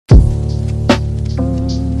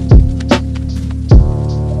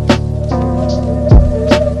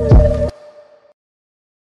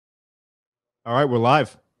All right, we're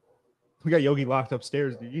live. We got Yogi locked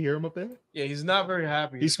upstairs. Did you hear him up there? Yeah, he's not very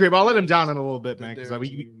happy. He's screaming. I'll let him down in a little bit, man. Because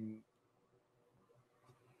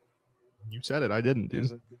you said it. I didn't,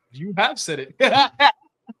 dude. You have said it.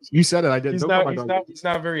 You said it. I didn't. He's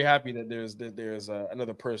not very happy that there's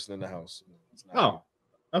another person in the house. Oh,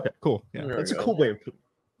 okay, cool. Yeah, that's a cool way of putting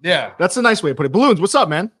it. Yeah, that's a nice way to put it. Balloons, what's up,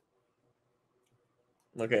 man?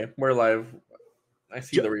 Okay, we're live. I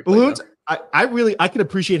see the replay. Balloons. Now. I can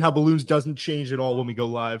appreciate how Balloons doesn't change at all when we go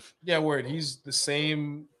live. Yeah, word. He's the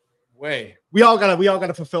same way. We all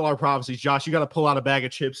gotta fulfill our prophecies. Josh, you gotta pull out a bag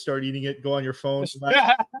of chips, start eating it, go on your phone.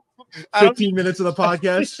 15 minutes of the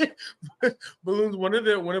podcast. Balloons. One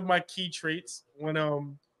of my key traits when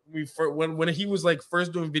he was like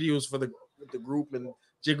first doing videos for the group and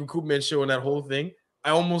Jacob Koopman show and that whole thing.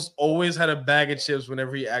 I almost always had a bag of chips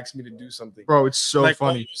whenever he asked me to do something. Bro, it's so like,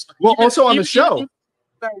 funny. Well, also on the show.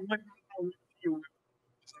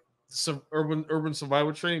 Urban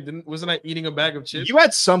survival training. Wasn't I eating a bag of chips? You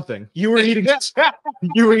had something. You were eating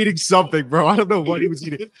something, bro. I don't know what he was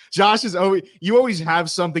eating. Josh is always you always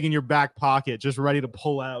have something in your back pocket just ready to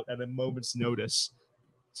pull out at a moment's notice.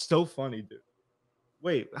 So funny, dude.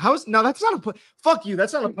 Wait, that's not a fuck you.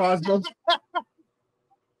 That's not a pause, bro.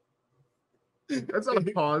 That's not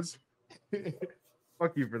a pause.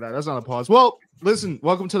 Fuck you for that. That's not a pause. Well, listen,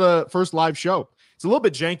 welcome to the first live show. It's a little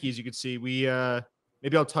bit janky, as you can see. We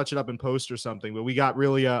maybe I'll touch it up in post or something, but we got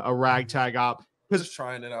really a ragtag op. Just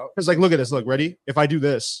trying it out. Because like, look at this. Look, ready? If I do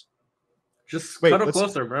this, cut it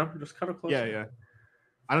closer, bro. Just cut it closer. Yeah.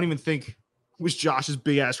 I don't even think it was Josh's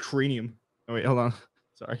big ass cranium. Oh wait, hold on.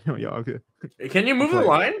 Sorry. Oh yeah, okay. Can you move the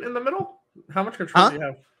line in the middle? How much control do you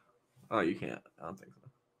have? Oh, you can't. I don't think so.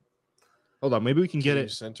 Hold on, maybe we can get it.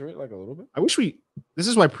 Center it like a little bit. I wish this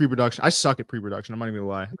is why pre-production. I suck at pre-production. I'm not even gonna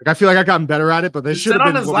lie. Like I feel like I've gotten better at it, but this should have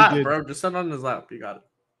been on his lap, bro. Just sit on his lap. You got it.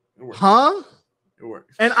 It works. Huh? It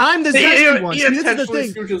works. And I'm the zesty one. He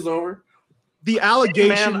intentionally scooches over. The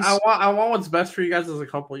allegations. Man, I want what's best for you guys as a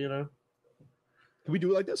couple. You know. Can we do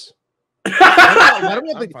it like this? Why do we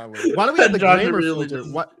have the glamour filter?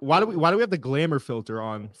 Why do we have the glamour filter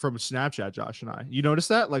on from Snapchat, Josh and I? You notice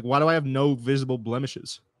that? Like, why do I have no visible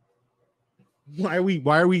blemishes? Why are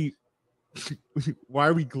we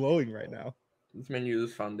glowing right now? This man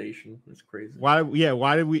uses foundation. It's crazy. Why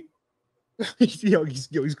did we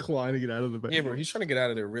he's clawing to get out of the bed. Yeah, bro, he's trying to get out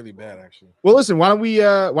of there really bad, actually. Well, listen, why don't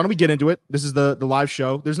we get into it? This is the live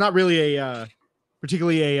show. There's not really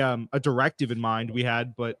particularly a directive in mind we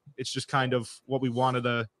had, but it's just kind of what we wanted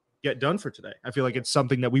to get done for today. I feel like it's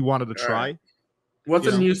something that we wanted to try. Right. What's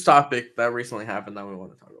a news topic that recently happened that we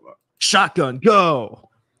want to talk about? Shotgun, go!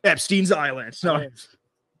 Epstein's Island. No.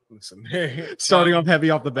 Listen, starting off heavy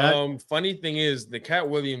off the bat. Funny thing is, the Cat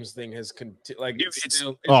Williams thing has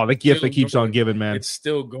the gift that keeps on giving, man. It's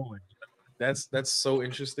still going. That's so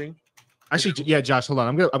interesting. Actually, yeah, Josh, hold on.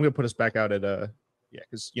 I'm gonna put us back out at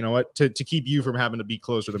because you know what, to keep you from having to be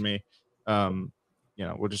closer to me,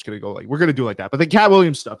 we're just gonna go we're gonna do like that. But the Cat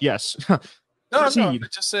Williams stuff, yes. No. I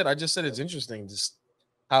just said it's interesting, just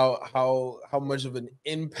how much of an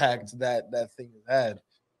impact that thing had.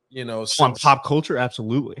 On pop culture,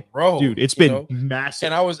 absolutely, bro. Dude, it's been massive.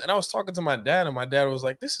 And I was talking to my dad, and my dad was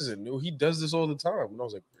like, "This isn't new. He does this all the time." And I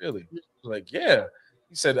was like, "Really?" I was like, "Yeah."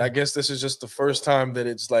 He said, "I guess this is just the first time that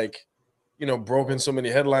it's broken so many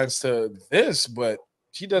headlines to this, but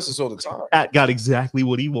he does this all the time." That got exactly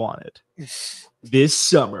what he wanted this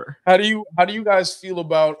summer. How do you guys feel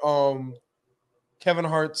about Kevin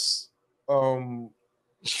Hart's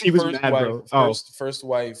he was mad, bro. First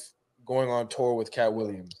wife going on tour with Cat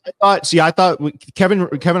Williams? I thought Kevin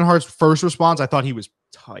Hart's first response, I thought he was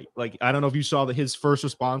tight. Like, I don't know if you saw his first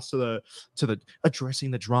response to the addressing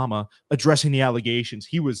the drama, addressing the allegations.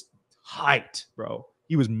 He was hyped, bro.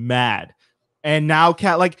 He was mad. And now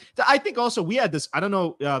Cat, I think also we had this, I don't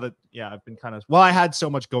know I've been I had so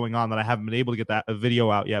much going on that I haven't been able to get a video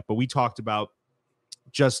out yet, but we talked about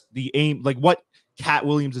just the aim, what Cat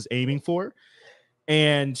Williams is aiming for.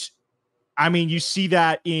 And I mean, you see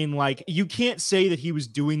that in you can't say that he was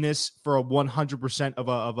doing this for a 100% of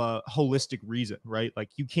a holistic reason, right? Like,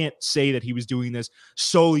 you can't say that he was doing this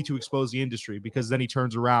solely to expose the industry, because then he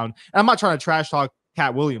turns around, and I'm not trying to trash talk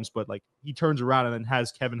Cat Williams, but he turns around and then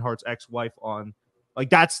has Kevin Hart's ex-wife on.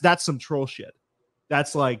 That's some troll shit.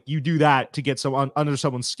 That's you do that to get under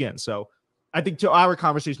someone's skin. So I think to our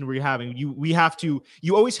conversation we're having, you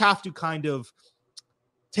always have to kind of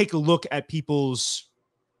take a look at people's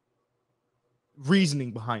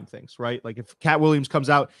reasoning behind things, right? Like, if Cat Williams comes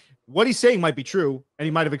out, what he's saying might be true, and he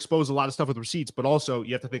might have exposed a lot of stuff with receipts, but also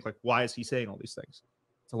you have to think, why is he saying all these things?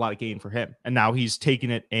 It's a lot of gain for him, and now he's taking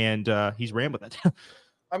it and he's ran with it.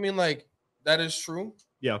 I mean, That is true.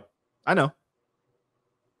 Yeah, I know.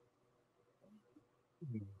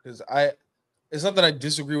 Because it's not that I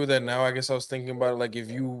disagree with that now. I guess I was thinking about it like if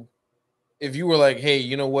you were like, hey,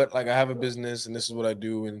 you know what, like I have a business and this is what I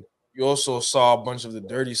do, and you also saw a bunch of the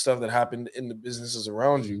dirty stuff that happened in the businesses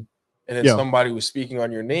around you, and then somebody was speaking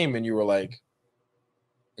on your name, and you were like,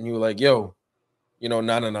 yo, you know,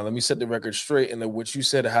 no, let me set the record straight, and then what you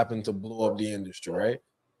said happened to blow up the industry, right?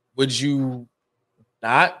 Would you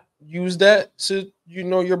not use that to, you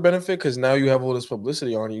know, your benefit? Because now you have all this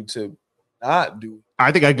publicity on you to not do it.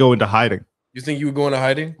 I think I'd go into hiding. You think you would go into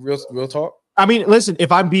hiding? Real talk? I mean, listen,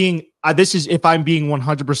 if I'm being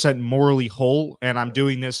 100% morally whole and I'm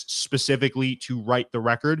doing this specifically to write the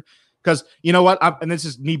record, because you know what? And this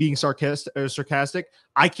is me being sarcastic.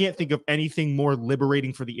 I can't think of anything more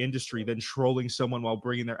liberating for the industry than trolling someone while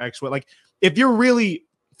bringing their ex-wife. Like, if you're really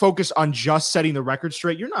focused on just setting the record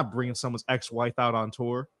straight, you're not bringing someone's ex-wife out on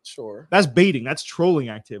tour. Sure. That's baiting. That's trolling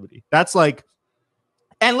activity. That's like,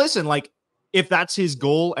 and listen, like, if that's his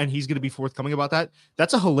goal and he's going to be forthcoming about that,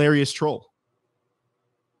 that's a hilarious troll.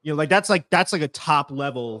 You know, like that's like a top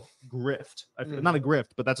level grift. Not a grift,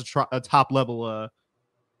 but that's a top level.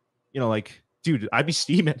 You know, like, dude, I'd be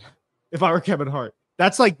steaming if I were Kevin Hart.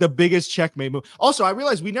 That's like the biggest checkmate move. Also, I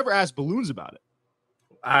realized we never asked Balloons about it.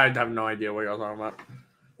 I have no idea what you're talking about.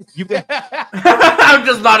 I'm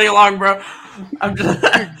just nodding along, bro. I'm just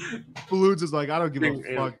Balloons is like, I don't give a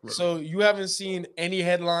fuck, bro. So you haven't seen any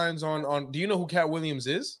headlines on do you know who Cat Williams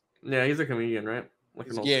is? Yeah, he's a comedian, right? Like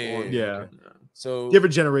an old yeah. So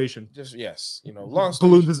different generation. Just yes, you know, long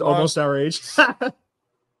Balloons is almost our age.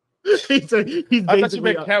 he's I thought you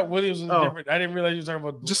meant Cat Williams was different. I didn't realize you were talking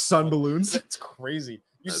about just sun Balloons. That's crazy.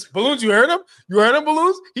 Balloons, you heard him? You heard him,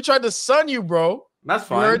 Balloons? He tried to sun you, bro. That's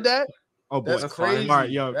fine. You heard that? Oh boy, that's crazy. All right,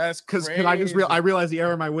 yo, that's because I realized the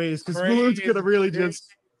error in my ways. Because Balloons could have really just.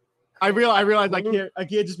 I realized I can't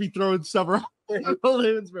just be throwing stuff around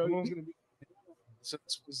Balloons, bro.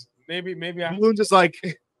 Maybe Balloons is like,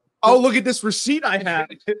 oh, look at this receipt I have.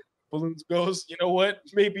 Balloons goes, you know what?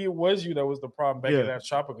 Maybe it was you that was the problem back in that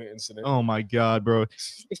Tropica incident. Oh my god, bro.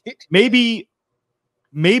 Maybe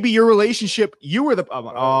your relationship, you were the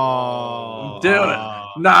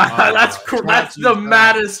that's the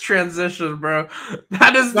maddest transition, bro.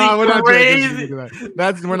 That is the crazy.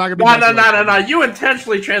 We're not gonna be no. You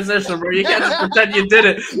intentionally transitioned, bro. You can't just pretend you did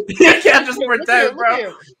it. You can't just pretend,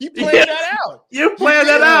 bro. You played that out. You planned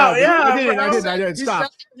that out. Yeah, I didn't.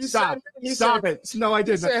 Stop it. No, I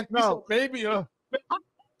didn't. No, maybe.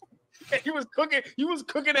 He was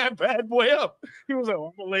cooking that bad boy up. He was like,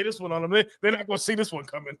 I'm gonna lay this one on them. They're not gonna see this one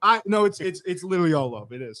coming. It's literally all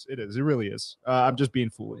love. It is. It really is. I'm just being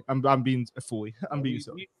fooly. I'm being fooly. I'm being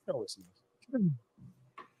silly. No, it's not.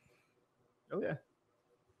 Oh yeah.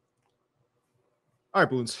 All right,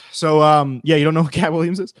 Balloons. So yeah, you don't know who Cat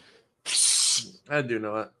Williams is? I do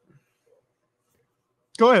know it.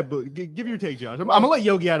 Go ahead, give your take, Josh. I'm gonna let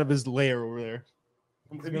Yogi out of his lair over there.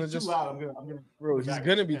 He's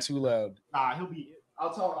gonna be too loud. Nah, he'll be.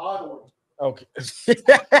 I'll tell him. I'll have a word. Okay.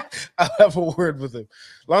 I'll have a word with him.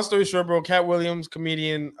 Long story short, bro, Cat Williams,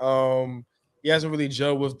 comedian. He hasn't really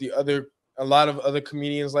gelled with a lot of other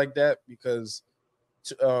comedians like that because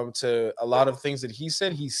to a lot of things that he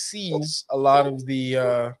said, he sees a lot of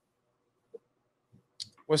the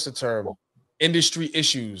what's the term? Industry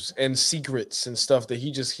issues and secrets and stuff that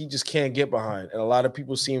he just can't get behind, and a lot of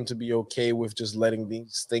people seem to be okay with just letting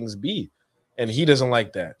these things be, and he doesn't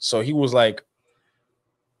like that. So he was like,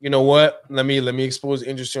 you know what, let me expose the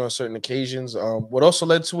industry on certain occasions. What also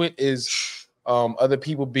led to it is other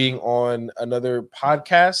people being on another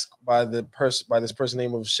podcast by this person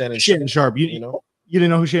named of Shannon Sharpe. You didn't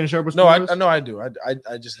know who Shannon Sharpe was? No, I know I do. I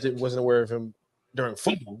just wasn't aware of him during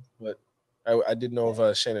football, but I did know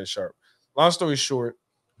of Shannon Sharpe. Long story short,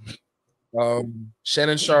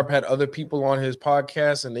 Shannon Sharpe had other people on his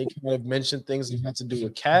podcast, and they kind of mentioned things that had to do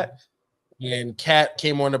with Cat. And Cat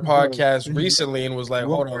came on the podcast recently and was like,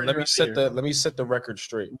 "Hold on, let me set the record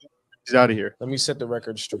straight." He's out of here. Let me set the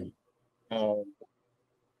record straight. Yogi's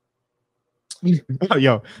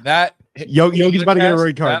about to get a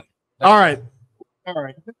red card. All right.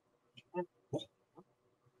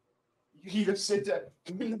 You just sit down.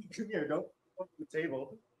 Come here, don't on the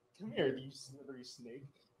table. Come here, you slithery snake.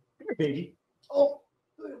 Come here, baby. Oh.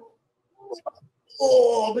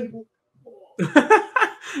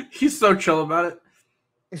 He's so chill about it.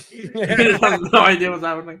 He has no idea what's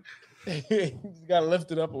happening. He got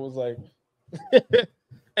lifted up and was like,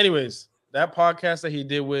 anyways, that podcast that he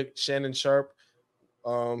did with Shannon Sharpe,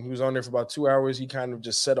 he was on there for about 2 hours. He kind of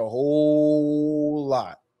just said a whole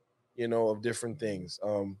lot, of different things.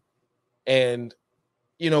 And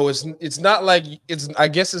it's not like I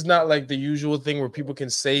guess it's not like the usual thing where people can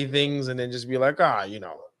say things and then just be like,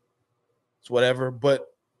 it's whatever. But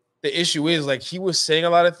the issue is like he was saying a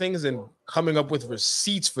lot of things and coming up with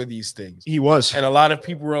receipts for these things. He was. And a lot of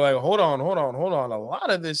people were like, hold on. A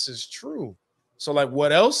lot of this is true. So like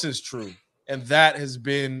what else is true? And that has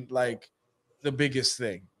been like the biggest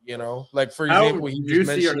thing, Like for example, he was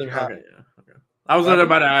mentioning how okay. I was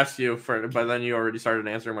about to ask you but then you already started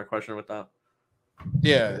answering my question with that.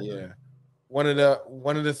 Yeah. One of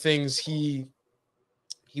the things he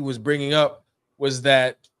was bringing up was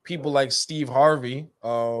that people like Steve Harvey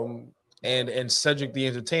and Cedric the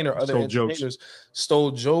Entertainer, other entertainers,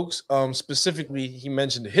 stole jokes. Specifically, he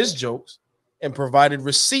mentioned his jokes and provided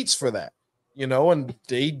receipts for that, and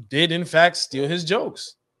they did in fact steal his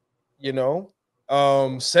jokes.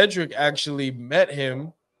 Cedric actually met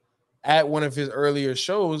him at one of his earlier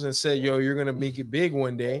shows and said, yo, you're gonna make it big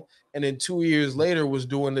one day. And then 2 years later was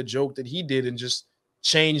doing the joke that he did and just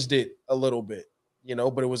changed it a little bit,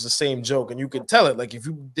 but it was the same joke. And you could tell it. Like if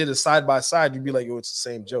you did a side by side, you'd be like, oh, it's the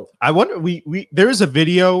same joke. I wonder, there is a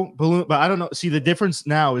video balloon, but I don't know. See, the difference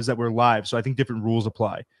now is that we're live. So I think different rules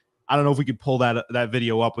apply. I don't know if we could pull that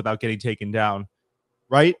video up without getting taken down.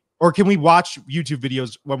 Right. Or can we watch YouTube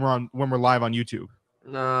videos when we're live on YouTube?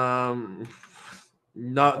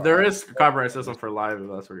 No, there is a copyright system for live if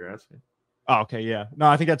that's what you're asking. Oh, okay, yeah. No,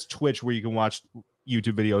 I think that's Twitch where you can watch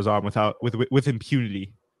YouTube videos on with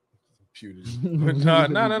impunity. But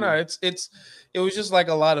no. It was just like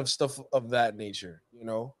a lot of stuff of that nature,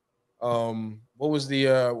 What was the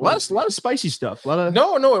a lot of spicy stuff.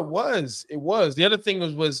 No, it was. The other thing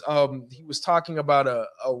was he was talking about a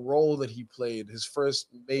role that he played, his first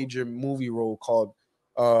major movie role called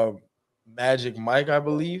Magic Mike, I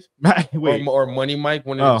believe. Or Money Mike,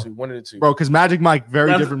 one of the two. Bro, because Magic Mike,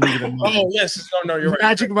 very different movie than Oh, yes. No, you're right.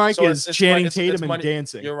 Magic Mike is Channing Tatum and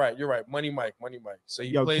dancing. You're right. Money Mike. So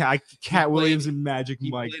he played Cat Williams and Magic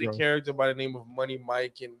Mike. He played a character by the name of Money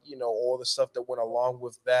Mike, and all the stuff that went along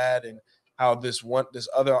with that, and how this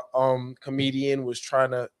other comedian was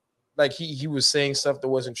trying to, like, he was saying stuff that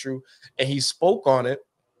wasn't true, and he spoke on it,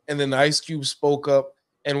 and then Ice Cube spoke up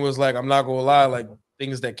and was like, I'm not gonna lie, like,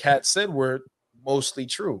 things that Cat said were mostly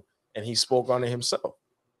true, and he spoke on it himself.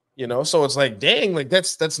 So it's like, dang, like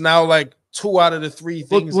that's now like 2 out of the 3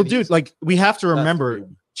 things. Well, dude, like we have to remember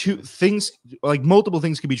multiple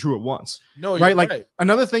things can be true at once. No, right? Like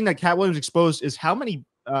another thing that Cat Williams exposed is how many.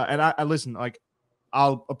 And I listen, like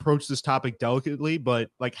I'll approach this topic delicately, but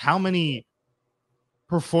like how many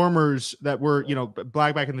performers that were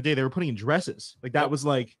black back in the day, they were putting in dresses. Like that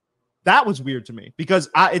was weird to me because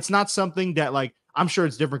it's not something that like. I'm sure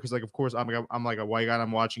it's different because, like, of course, I'm like a white guy and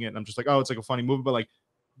I'm watching it and I'm just like, oh, it's like a funny movie. But like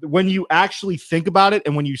when you actually think about it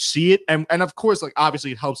and when you see it, and of course, like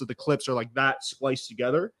obviously it helps that the clips are like that spliced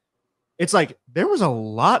together. It's like there was a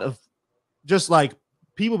lot of just like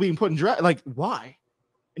people being put in dress. Like why?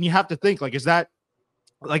 And you have to think like, is that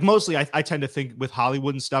like mostly I tend to think with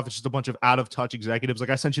Hollywood and stuff, it's just a bunch of out of touch executives. Like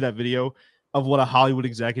I sent you that video of what a Hollywood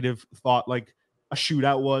executive thought like a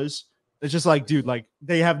shootout was. It's just like, dude, like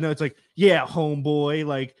they have no, it's like, yeah, homeboy,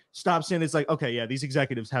 like stop saying it's like, okay, yeah, these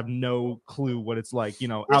executives have no clue what it's like,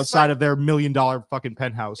 outside of their $1 million fucking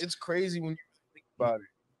penthouse. It's crazy when you think about it.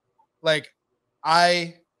 Like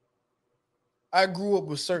I grew up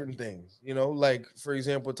with certain things, like for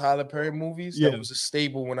example, Tyler Perry movies. That was a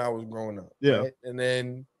staple when I was growing up. Yeah. Right? And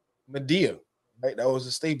then Medea. Right, that was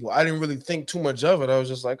a staple. I didn't really think too much of it. I was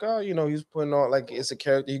just like, oh, he's putting on like it's a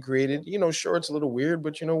character he created. Sure, it's a little weird,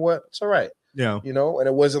 but you know what? It's all right. Yeah. And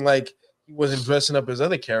it wasn't like he wasn't dressing up as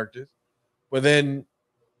other characters. But then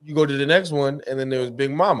you go to the next one, and then there was Big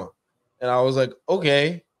Mama, and I was like,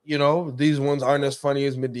 okay, these ones aren't as funny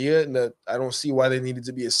as Medea, and I don't see why they needed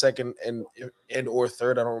to be a second and or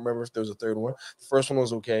third. I don't remember if there was a third one. The first one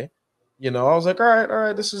was okay. I was like, all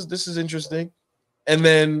right, this is interesting, and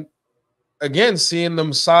then. Again, seeing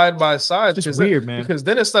them side by side, it's weird, man. Because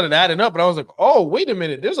then it started adding up, and I was like, "Oh, wait a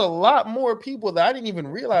minute! There's a lot more people that I didn't even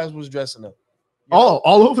realize was dressing up, all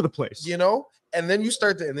over the place, And then you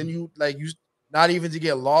start to, and then you not even to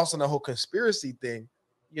get lost in the whole conspiracy thing,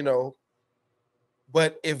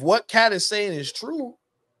 But if what Cat is saying is true,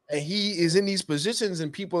 and he is in these positions,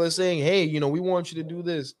 and people are saying, "Hey, we want you to do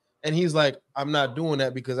this," and he's like, "I'm not doing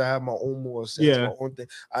that because I have my own moral sense, my own thing.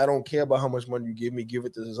 I don't care about how much money you give me. Give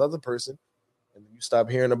it to this other person." And you stop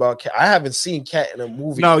hearing about Cat. I haven't seen Cat in a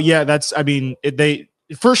movie. No, yeah, they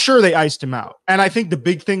for sure they iced him out. And I think the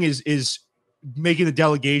big thing is making the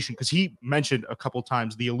delegation, because he mentioned a couple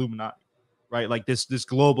times the Illuminati, right? Like this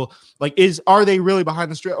global, like are they really behind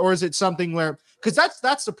the strip, or is it something where, because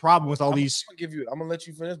that's the problem with all these. I'm gonna let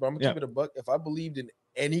you finish, but I'm gonna keep it a buck. If I believed in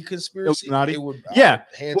any conspiracy, Illuminati? it would Yeah.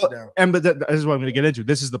 hands Well, down. and but this is what I'm going to get into.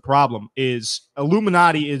 This is the problem: is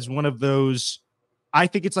Illuminati is one of those. I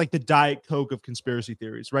think it's like the Diet Coke of conspiracy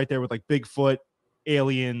theories, right there with like Bigfoot,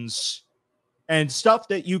 aliens, and stuff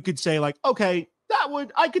that you could say like, okay,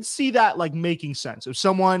 I could see that like making sense. If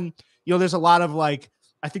someone, there's a lot of like,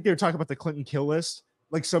 I think they were talking about the Clinton kill list.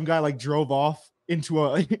 Like some guy like drove off into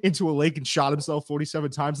a lake and shot himself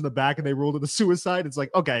 47 times in the back, and they ruled it a suicide. It's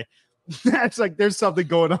like, okay, that's like there's something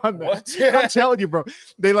going on there. What? I'm telling you, bro.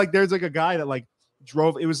 They like there's like a guy that like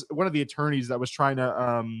drove. It was one of the attorneys that was trying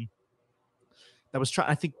to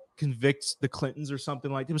I think convict the Clintons or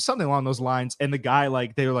something like it was something along those lines. And the guy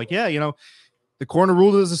like they were like, yeah, the coroner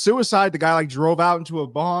ruled it as a suicide. The guy like drove out into a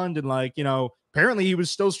bond and like apparently he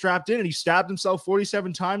was still strapped in and he stabbed himself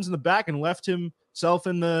 47 times in the back and left himself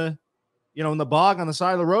in the in the bog on the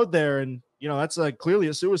side of the road there. And that's like clearly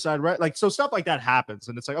a suicide, right? Like, so stuff like that happens.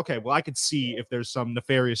 And it's like, okay, well, I could see if there's some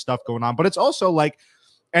nefarious stuff going on, but it's also like,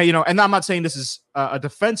 and I'm not saying this is a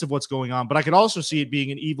defense of what's going on, but I could also see it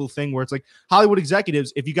being an evil thing where it's like Hollywood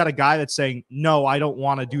executives, if you got a guy that's saying, no, I don't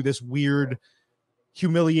want to do this weird,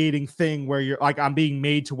 humiliating thing where you're like, I'm being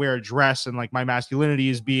made to wear a dress and like my masculinity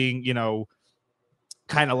is being,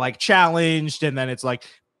 kind of like challenged. And then it's like,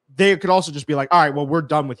 they could also just be like, all right, well, we're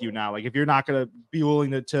done with you now. Like, if you're not going to be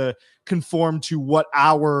willing to conform to what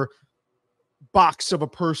our box of a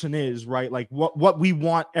person is, right? Like what we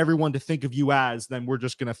want everyone to think of you as, then we're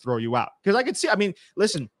just going to throw you out. Because I could see, I mean,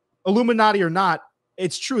 listen, Illuminati or not,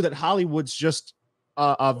 it's true that Hollywood's just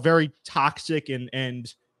a very toxic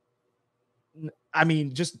and I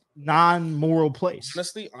mean, just non-moral place.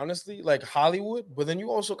 Honestly, like Hollywood, but then you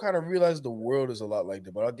also kind of realize the world is a lot like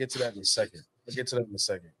that. But I'll get to that in a second.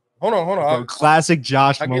 Hold on. Bro, classic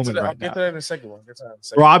Josh moment right now. I'll get to that in a second.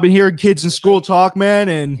 Bro, I've been hearing kids in school talk, man,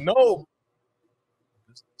 and no.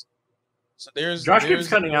 So Josh keeps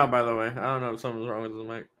cutting out, by the way. I don't know if something's wrong with his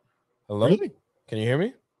mic. Hello? Really? Can you hear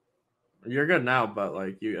me? You're good now, but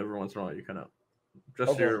like every once in a while you cut out.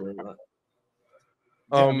 Just okay. your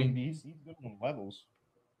I mean, he's good on levels.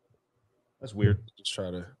 That's weird. Just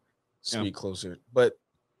try to speak closer. But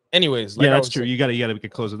anyways, like that's true. You gotta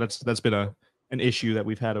get closer. That's been an issue that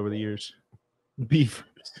we've had over the years. Beef,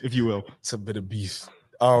 if you will. It's a bit of beef.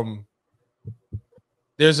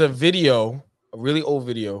 There's a really old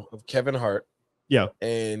video of Kevin Hart. Yeah.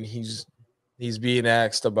 And he's being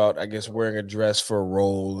asked about, I guess, wearing a dress for a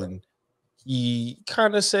role, and he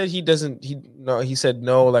kind of said he said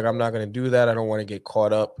no, like, I'm not gonna do that. I don't want to get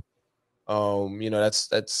caught up.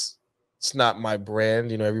 That's it's not my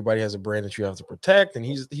brand. Everybody has a brand that you have to protect, and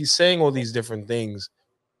he's saying all these different things.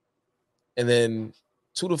 And then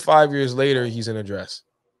 2 to 5 years later, he's in a dress.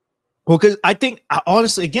 Well, because I think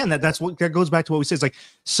honestly, again, that goes back to what we said. It's like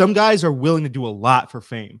some guys are willing to do a lot for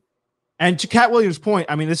fame. And to Cat Williams' point,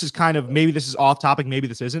 I mean, this is kind of, maybe this is off topic, maybe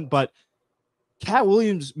this isn't, but Cat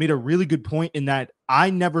Williams made a really good point in that I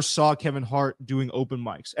never saw Kevin Hart doing open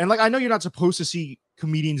mics. And like, I know you're not supposed to see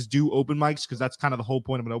comedians do open mics because that's kind of the whole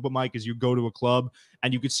point of an open mic is you go to a club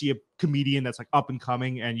and you could see a comedian that's like up and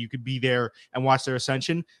coming and you could be there and watch their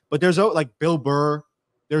ascension. But there's like Bill Burr,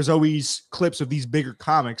 there's always clips of these bigger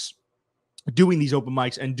comics doing these open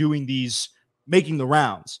mics and making the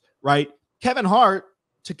rounds, right? Kevin Hart,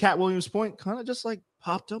 to Cat Williams' point, kind of just like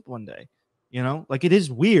popped up one day, like it is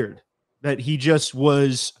weird that he just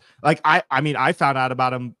was like, I mean, I found out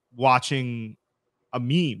about him watching a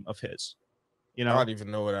meme of his, I don't even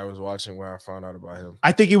know what I was watching where I found out about him.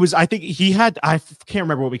 I think he had, I can't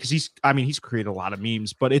remember what, because he's created a lot of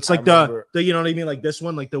memes, but it's like the, you know what I mean? Like this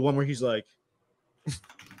one, like the one where he's like,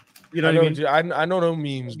 what I mean? I know no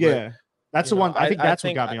memes. Yeah. But, that's the one. I think that's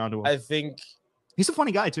what got me onto him. I think he's a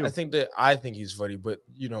funny guy too. I think he's funny, but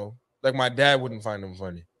like my dad wouldn't find him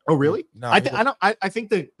funny. Oh, really? No, I think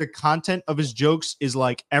the content of his jokes is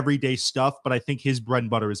like everyday stuff, but I think his bread and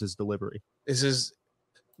butter is his delivery. Is his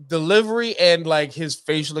delivery and like his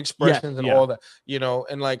facial expressions and all that,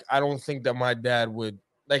 and like I don't think that my dad would,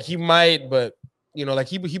 like, he might, but like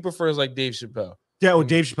he prefers like Dave Chappelle. Yeah, well,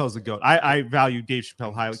 Dave Chappelle's the GOAT. I value Dave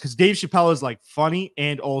Chappelle highly because Dave Chappelle is like funny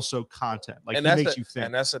and also content. Like, he makes you think.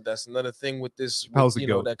 And that's another thing with this,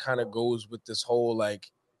 GOAT. That kind of goes with this whole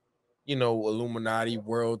like, Illuminati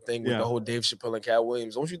world thing with the whole Dave Chappelle and Cat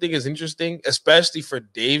Williams. Don't you think it's interesting, especially for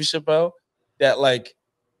Dave Chappelle, that like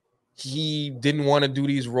he didn't want to do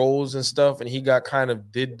these roles and stuff, and he got kind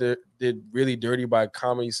of did really dirty by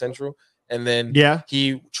Comedy Central, and then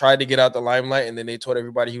he tried to get out the limelight, and then they told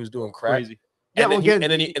everybody he was doing crack. Crazy. Yeah,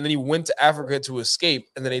 and then he went to Africa to escape,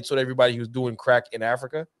 and then they told everybody he was doing crack in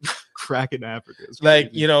Africa. Crack in Africa,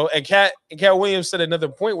 like, and Cat Williams said another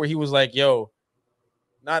point where he was like, "Yo,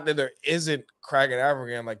 not that there isn't crack in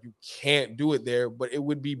Africa and like you can't do it there, but it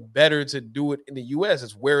would be better to do it in the US.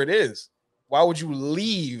 It's where it is. Why would you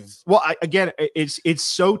leave? Well, it's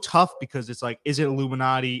so tough because it's like, is it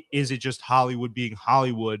Illuminati? Is it just Hollywood being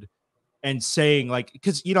Hollywood and saying like,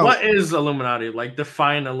 because what is Illuminati? Like,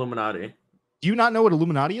 define Illuminati. Do you not know what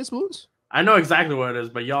Illuminati is, Balloons? I know exactly what it is,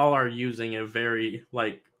 but y'all are using it very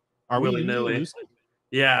like willy-nilly.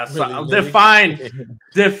 Yeah, so define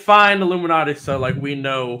Illuminati so like we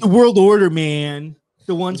know the world order, man.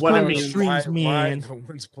 The ones pulling the strings, man. The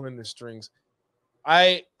ones pulling the strings.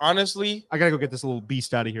 I honestly, I gotta go get this little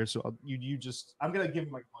beast out of here. So you just, I'm gonna give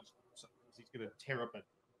him like a bunch of stuff. He's gonna tear up it.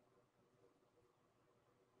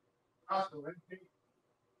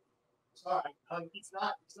 Sorry, he's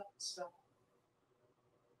not.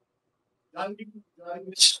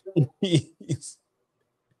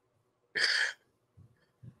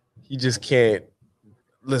 He just can't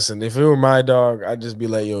listen. If it were my dog, I'd just be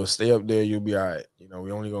like, "Yo, stay up there. You'll be all right." We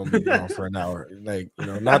only gonna be on for an hour. Like,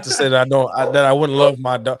 not to say that I wouldn't love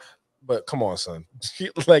my dog, but come on, son.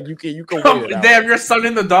 Like, you can wait it damn, your son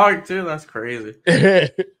in the dog too. That's crazy.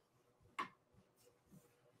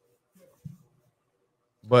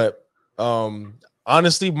 But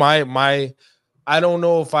honestly, my I don't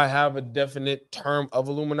know if I have a definite term of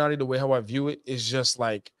Illuminati. The way how I view it is just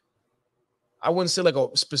like, I wouldn't say like a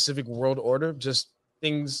specific world order, just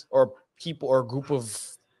things or people or a group of.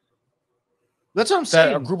 That's what I'm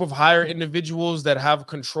saying. A group of higher individuals that have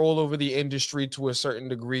control over the industry to a certain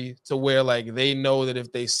degree, to where like they know that if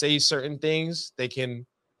they say certain things, they can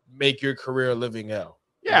make your career a living hell.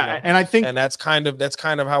 Yeah, and I think that's kind of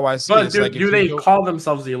how I see it. But do they call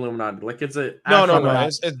themselves the Illuminati? Like, it's a no.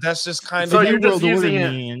 That's just kind of so you're just using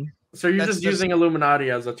it. So you're just using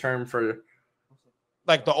Illuminati as a term for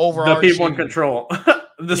like the overall people in control,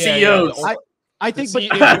 the CEOs. I think, but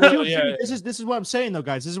this is what I'm saying though,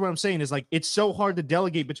 guys. This is what I'm saying is like, it's so hard to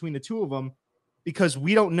delegate between the two of them because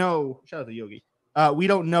we don't know. Shout out to Yogi. We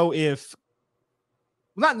don't know if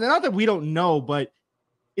not that we don't know, but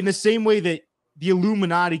in the same way that the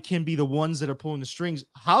Illuminati can be the ones that are pulling the strings,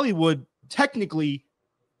 Hollywood technically,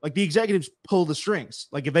 like the executives pull the strings.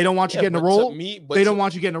 Like if they don't want you getting a role, they don't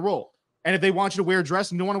want you getting a role. And if they want you to wear a dress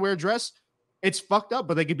and you don't want to wear a dress, it's fucked up,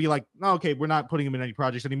 but they could be like, no, okay, we're not putting him in any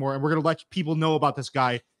projects anymore, and we're gonna let people know about this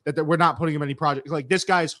guy that we're not putting him in any projects. Like this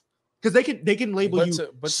guy's, because they can label you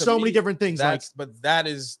so many different things. But that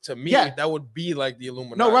is to me, that would be like the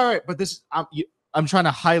Illuminati. No, right. But this, I'm trying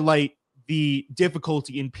to highlight the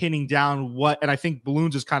difficulty in pinning down what, and I think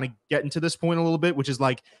Balloons is kind of getting to this point a little bit, which is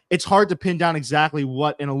like it's hard to pin down exactly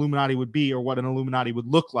what an Illuminati would be or what an Illuminati would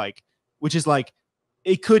look like, which is like.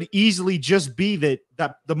 It could easily just be that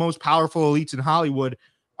the most powerful elites in Hollywood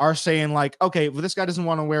are saying like, okay, well, this guy doesn't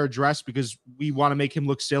want to wear a dress because we want to make him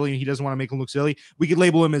look silly and he doesn't want to make him look silly. We could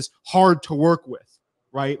label him as hard to work with,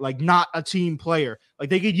 right? Like not a team player. Like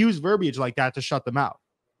they could use verbiage like that to shut them out.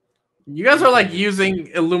 You guys are like using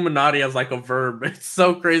Illuminati as like a verb. It's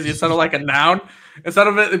so crazy. Instead of like a noun, instead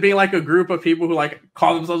of it being like a group of people who like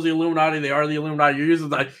call themselves the Illuminati, they are the Illuminati. You're using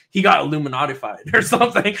like he got Illuminatified or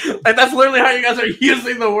something. Like that's literally how you guys are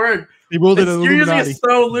using the word. You're using it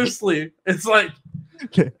so loosely. It's like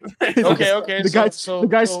okay. The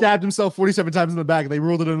guy stabbed himself 47 times in the back. They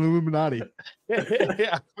ruled it an Illuminati.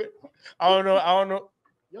 Yeah, I don't know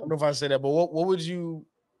if I say that, but what would you?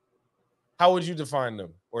 How would you define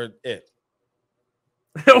them or it?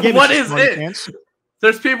 What is it? Chance.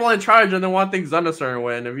 There's people in charge and they want things done a certain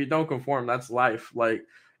way, and if you don't conform, that's life. Like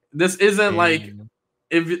this isn't like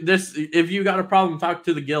if you got a problem, talk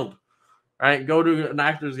to the guild, right? Go to an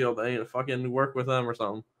actors guild and fucking work with them or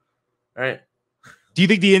something, right? Do you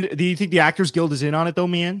think the actors guild is in on it though,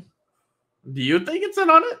 man? Do you think it's in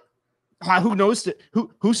on it? Who knows?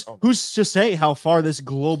 Who's to say how far this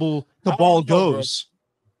global cabal goes?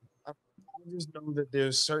 I just know that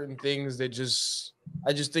there's certain things that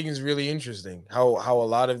I just think is really interesting how a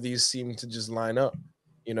lot of these seem to just line up,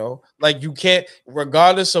 like you can't,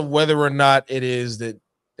 regardless of whether or not it is that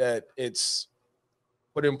it's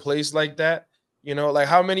put in place like that, like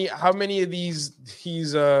how many of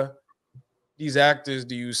these actors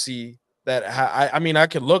do you see that I mean, I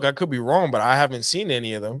could be wrong, but I haven't seen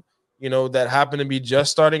any of them, that happen to be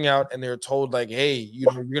just starting out and they're told like, hey,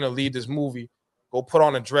 you're going to lead this movie. Go put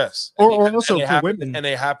on a dress, or also for women, and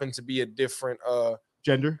they happen to be a different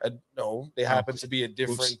gender. No, they happen to be a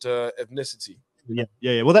different ethnicity.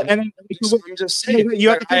 Yeah. Well, I'm just saying. You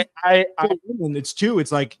have to think. It's too.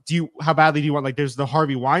 It's like, how badly do you want? Like, there's the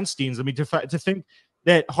Harvey Weinsteins. I mean, to think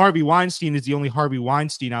that Harvey Weinstein is the only Harvey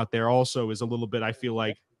Weinstein out there also is a little bit. I feel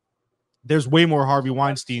like there's way more Harvey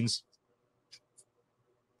Weinsteins.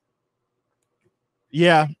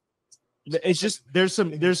 Yeah, it's just there's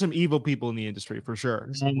some evil people in the industry for sure.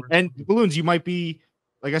 And balloons, you might be,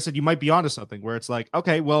 like I said, you might be onto something where it's like,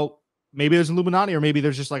 okay, well, maybe there's Illuminati, or maybe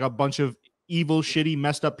there's just like a bunch of evil, shitty,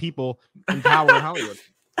 messed up people in power in Hollywood.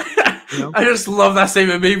 You know? I just love that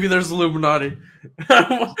statement. Maybe there's Illuminati,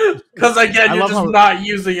 because again, you're just not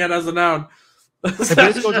using it as a noun. If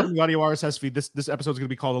this goes up in the audio RSS feed, this episode is going to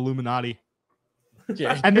be called Illuminati.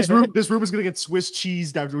 Yeah. And this room is going to get Swiss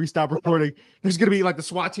cheesed after we stop recording. There's going to be like the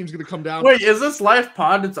SWAT team's going to come down. Wait, is this live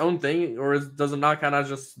pod its own thing, or does it not count as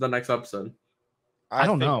just the next episode? I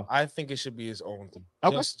don't know. I think it should be its own thing.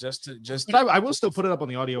 Okay. Just. But I will still put it up on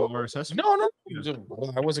the audio RSS. No.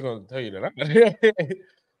 I wasn't going to tell you that. I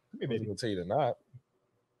wasn't going to tell you that not.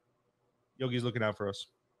 Yogi's looking out for us.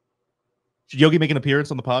 Should Yogi make an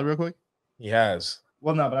appearance on the pod real quick? He has.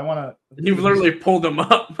 Well, no, but I want to. You literally pulled him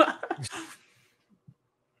up.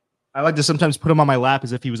 I like to sometimes put him on my lap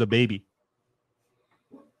as if he was a baby.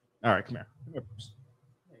 All right, come here.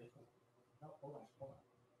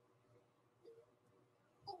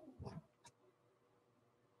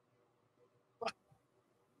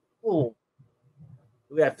 Oh,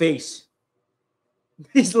 look at that face.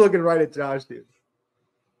 He's looking right at Josh, dude.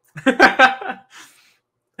 Yeah.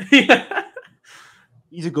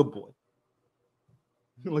 He's a good boy.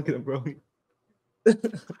 Look at him, bro.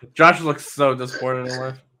 Josh looks so disappointed in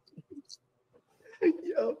life.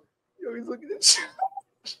 Yo, he's looking at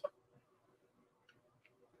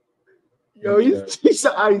Yo,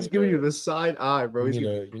 he's giving you the side eye, bro.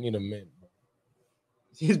 You need a mint.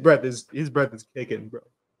 His breath is kicking, bro.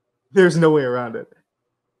 There's no way around it.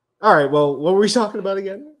 All right, well, what were we talking about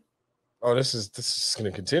again? Oh, this is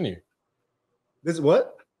gonna continue. This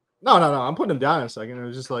what? No. I'm putting him down in a second. It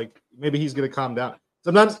was just like maybe he's gonna calm down.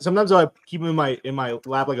 Sometimes I keep him in my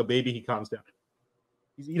lap like a baby. He calms down.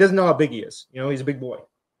 He doesn't know how big he is. You know, he's a big boy.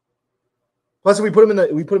 Plus, if we put him in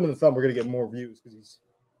the thumb, we're gonna get more views because he's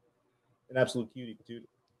an absolute cutie patootie.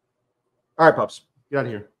 All right, pups, get out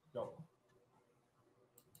of here. Go.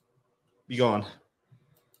 Be gone.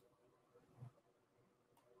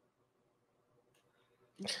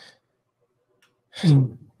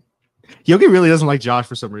 Yogi really doesn't like Josh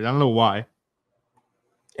for some reason. I don't know why.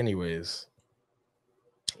 Anyways,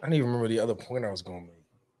 I don't even remember the other point I was going to make.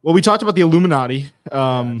 Well, we talked about the Illuminati.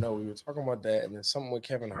 No, we were talking about that, and then something with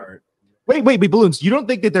Kevin Hart. Wait, balloons. You don't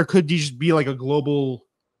think that there could just be like a global?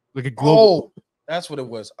 Oh, that's what it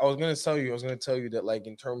was. I was going to tell you that, like,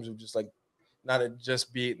 in terms of just like not it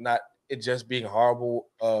just being horrible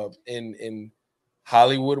in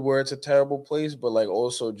Hollywood where it's a terrible place, but like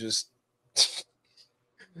also just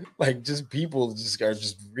like just people just are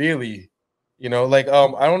just really, you know, like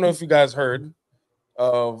I don't know if you guys heard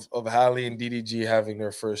of Halle and DDG having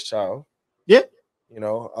their first child. Yeah. You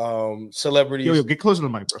know, celebrities. Yo, get closer to the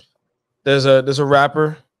mic, bro. There's a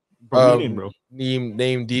rapper bro.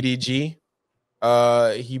 named DDG.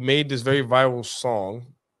 He made this very viral song.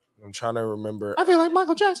 I'm trying to remember. I feel like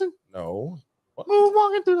Michael Jackson. No.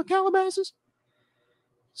 Moonwalking through the Calabasas.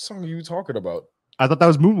 What song are you talking about? I thought that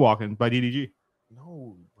was Moonwalking by DDG.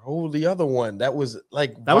 No, bro, the other one. That was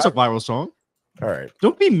like that was a viral song. All right.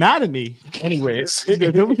 Don't be mad at me. Anyways.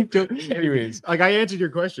 Anyways. Like I answered your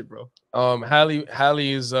question, bro. Halle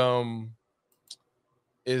is the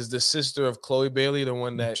sister of Chloe Bailey, the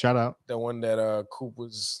one that Coop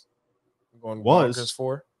was going bonkers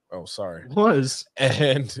for. Oh, sorry.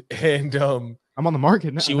 And I'm on the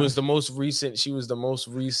market now. She was the most recent.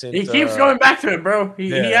 He keeps going back to it, bro.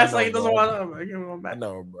 He acts like he doesn't want to. I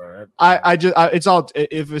know, bro. It's all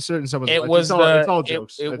if a certain someone. It's all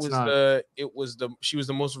jokes. She was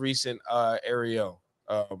the most recent Ariel,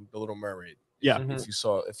 the Little Mermaid. Yeah. If you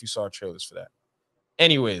saw trailers for that.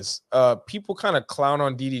 Anyways, people kind of clown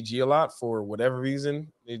on DDG a lot for whatever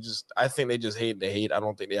reason. I think they just hate the hate. I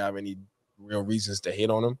don't think they have any real reasons to hate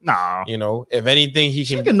on him. Nah. You know, if anything,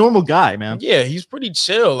 he's like a normal guy, man. Yeah, he's pretty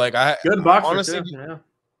chill. Like good boxer, honestly, too.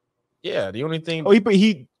 Yeah. The only thing. Oh, he's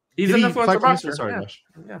an influencer boxer. Sorry,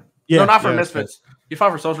 yeah. No, not for Misfits. He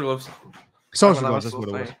fought for Social Gloves. Social Gloves is what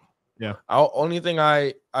it was. Yeah. Only thing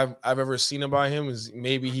I've ever seen about him is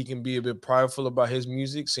maybe he can be a bit prideful about his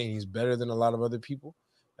music, saying he's better than a lot of other people.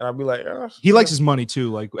 And I'll be like, he likes his money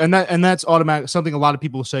too, like, and that's automatic. Something a lot of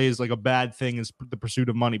people say is like a bad thing is the pursuit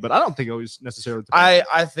of money, but I don't think it was necessarily.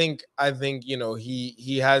 I think you know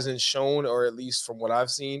he hasn't shown, or at least from what I've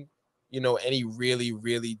seen, you know, any really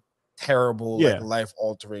really terrible like, life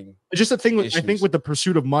altering. Just the thing I think with the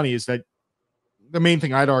pursuit of money is that the main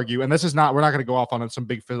thing I'd argue, and this is not, we're not going to go off on some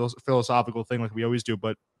big philosophical thing like we always do,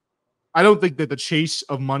 but I don't think that the chase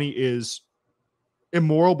of money is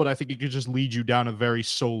immoral, but I think it could just lead you down a very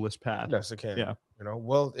soulless path. Yes, it can. Yeah. You know,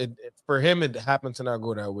 well, for him, it happened to not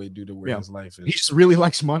go that way due to where Yeah. his life is. He just really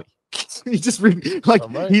likes money. He just really like all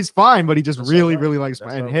right. he's fine, but he just That's really, all right. really likes That's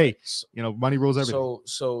money. And all hey, right. you know, money rules everything.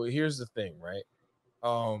 So here's the thing, right?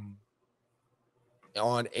 On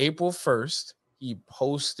April 1st, he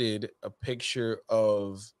posted a picture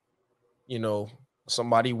of, you know,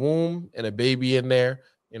 somebody womb and a baby in there.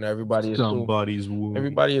 You know, everybody assumed, Somebody's womb.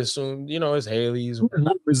 you know, it's Haley's. Who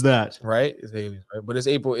is that? Right? It's Haley's, right? But it's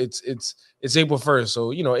April, it's April 1st.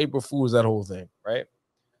 So, you know, April Fool's, that whole thing, right?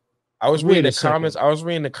 I was reading the comments. I was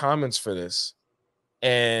reading the comments for this,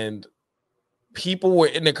 and people were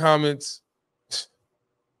in the comments.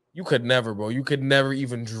 You could never, bro. You could never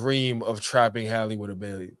even dream of trapping Hallie with a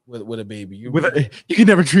baby. With a baby, you could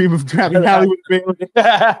never dream of trapping Hallie with a baby.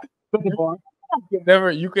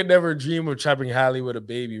 You could never dream of trapping Hallie with a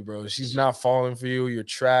baby, bro. She's not falling for you. You're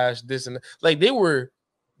trash. This and that. Like they were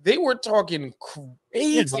talking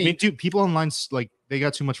crazy. I mean, dude, people online like they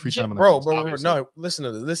got too much free time. Bro. No, listen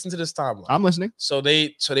to this timeline. I'm listening. So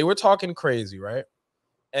they were talking crazy, right?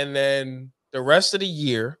 And then the rest of the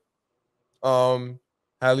year,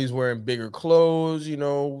 Hallie's wearing bigger clothes, you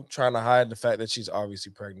know, trying to hide the fact that she's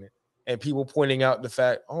obviously pregnant. And people pointing out the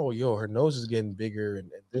fact, oh, yo, her nose is getting bigger and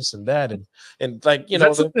this and that. And like, you know,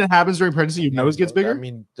 that's something that happens during pregnancy. Your nose gets bigger? I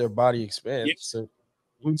mean, their body expands. Yes. So,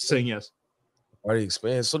 who's saying yes? Body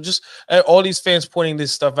expands. So just all these fans pointing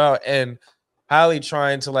this stuff out and Hallie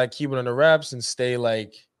trying to like keep it under wraps and stay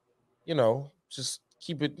like, you know, just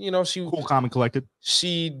keep it, you know, she cool, calm, and collected.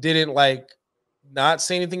 She didn't like not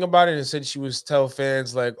say anything about it and said she was tell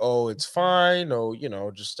fans like, oh, it's fine. Or, you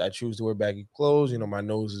know, just I choose to wear baggy clothes. You know, my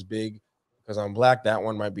nose is big because I'm black. That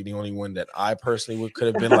one might be the only one that I personally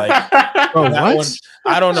could have been like, bro, what? One,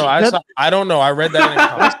 I don't know. I don't know. I read that in the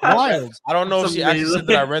comments. That's wild. I don't know if she actually said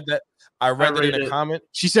that. I read that. I read it in a comment.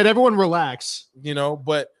 She said, everyone relax. You know,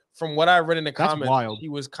 but from what I read in the comments, wild. he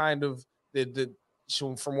was kind of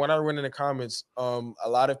so from what I read in the comments, a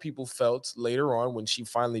lot of people felt later on when she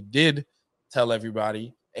finally did tell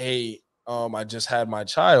everybody, hey, I just had my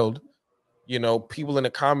child, you know, people in the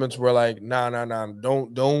comments were like, nah,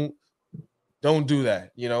 don't do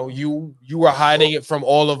that. You know, you were hiding it from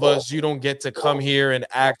all of us. You don't get to come here and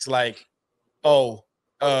act like, oh,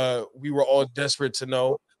 we were all desperate to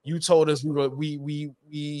know. You told us we weren't.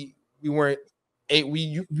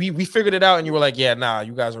 We figured it out, and you were like, "Yeah, nah,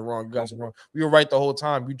 you guys are wrong. You guys are wrong. We were right the whole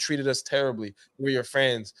time. You treated us terribly. We're your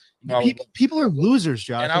fans." People are losers,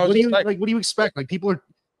 Josh. And what do you expect? Like people are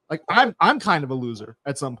like I'm kind of a loser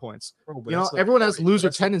at some points. Bro, you know, everyone has loser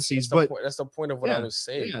tendencies, but that's the point of what I was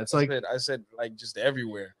saying. Yeah, it's I said like just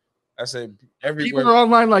everywhere. I said everywhere. People are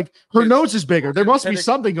online like her nose is bigger. There must be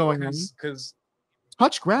something going on. Because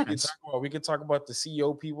touch grass. We could talk about the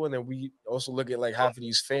CEO people, and then we also look at like half of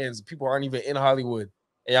these fans. People aren't even in Hollywood,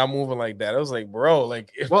 and y'all moving like that. I was like, bro,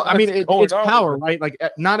 like, well, I mean, it's power, right? Like,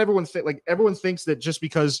 not everyone everyone thinks that just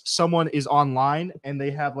because someone is online and they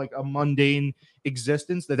have like a mundane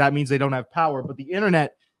existence, that means they don't have power. But the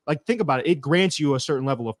internet, like, think about it, it grants you a certain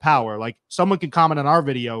level of power. Like, someone can comment on our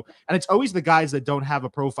video, and it's always the guys that don't have a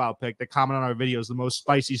profile pic that comment on our videos, the most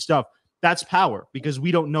spicy stuff. That's power because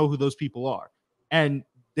we don't know who those people are. And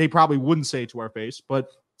they probably wouldn't say it to our face, but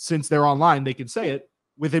since they're online, they can say it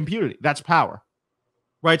with impunity. That's power,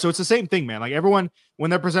 right? So it's the same thing, man. Like everyone, when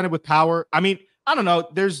they're presented with power, I mean, I don't know.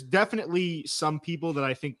 There's definitely some people that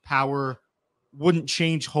I think power wouldn't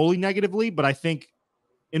change wholly negatively, but I think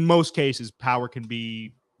in most cases, power can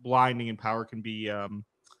be blinding and power can be,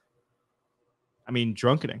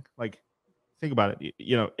 drunkening. Like, think about it.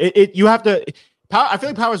 You know, you have to. Power. I feel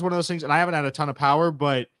like power is one of those things, and I haven't had a ton of power,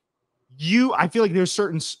 but I feel like there's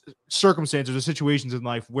certain circumstances or situations in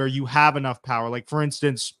life where you have enough power. Like, for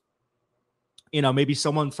instance, you know, maybe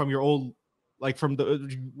someone from your old, like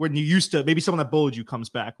when you used to, maybe someone that bullied you comes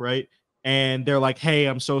back, right? And they're like, hey,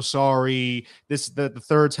 I'm so sorry. The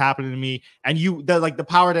third's happening to me. And the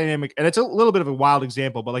power dynamic, and it's a little bit of a wild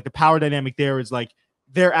example, but like the power dynamic there is like,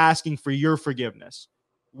 they're asking for your forgiveness.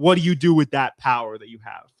 What do you do with that power that you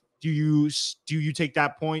have? Do you take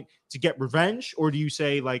that point to get revenge, or do you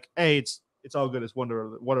say like, hey, it's all good, it's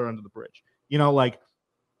water under the bridge? You know, like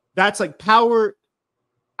that's like power.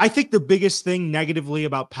 I think the biggest thing negatively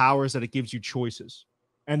about power is that it gives you choices,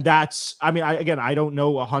 and that's, I mean, I don't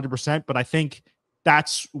know 100%, but I think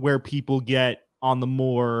that's where people get on the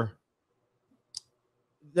more.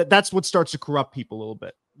 That's what starts to corrupt people a little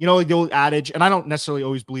bit. You know, like the old adage, and I don't necessarily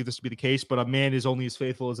always believe this to be the case, but a man is only as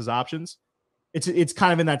faithful as his options. It's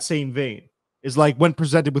kind of in that same vein. Is like when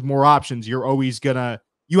presented with more options, you're always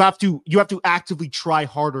you have to actively try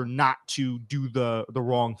harder not to do the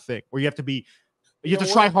wrong thing, or you have to be You have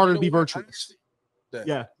to try harder to be virtuous.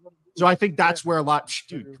 Yeah. So I think that's where a lot.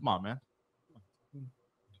 Dude, come on, man.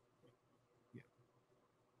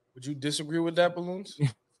 Would you disagree with that, Balloons?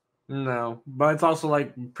 No, but it's also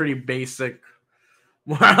like pretty basic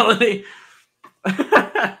morality.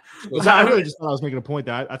 I really just thought I was making a point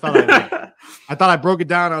that I thought I broke it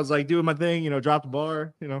down. I was like doing my thing, drop the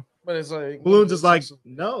bar, But it's like Balloons is like,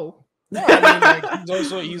 no. No, I mean,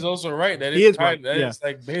 like, he's also right. That he is right. That yeah. is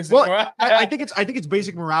like basic. Well, I think it's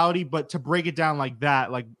basic morality, but to break it down like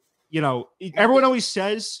that, like everyone always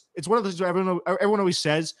says it's one of those. Everyone always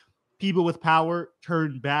says people with power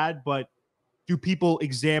turn bad, but do people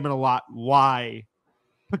examine a lot why?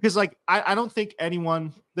 Because like I don't think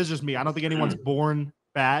anyone. This is just me. I don't think anyone's born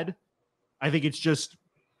bad. I think it's just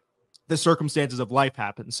the circumstances of life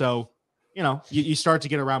happen. So. You start to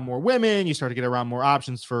get around more women, you start to get around more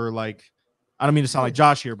options for like, I don't mean to sound like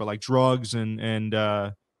Josh here, but like drugs and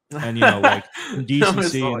like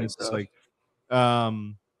indecency. And it's just like,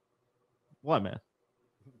 what, man?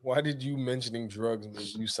 Why did you mentioning drugs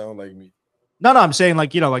make you sound like me? No, I'm saying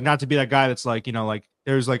like, like not to be that guy that's like, like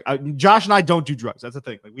there's like Josh and I don't do drugs. That's the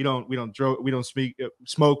thing. Like we don't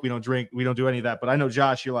smoke, we don't drink, we don't do any of that. But I know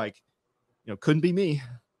Josh, you're like, couldn't be me.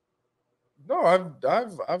 No,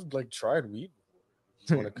 I've like tried weed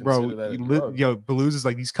before. Bro, Balloons is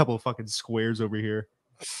like these couple of fucking squares over here.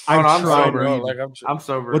 I'm sober. I'm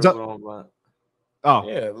sober. What's up? Oh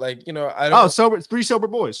yeah, like I don't. Sober, 3 sober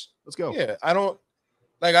boys. Let's go. Yeah, I don't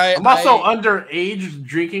like. I'm also underage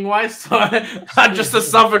drinking wise, so I just to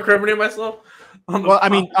self-incriminate myself. Well, I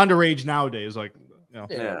mean, underage nowadays, like yeah.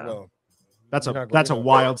 No. That's a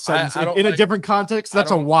wild sentence. In a different context,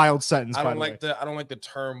 that's a wild sentence. I don't like the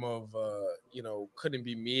term of couldn't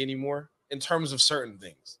be me anymore in terms of certain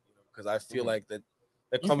things, because I feel like that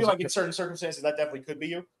comes. You feel like in certain circumstances that definitely could be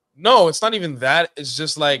you. No, it's not even that. It's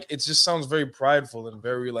just like it just sounds very prideful and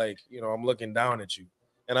very like I'm looking down at you,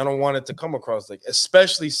 and I don't want it to come across like,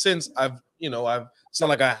 especially since I've it's not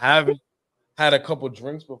like I haven't had a couple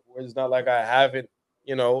drinks before. It's not like I haven't.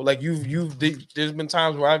 Like there's been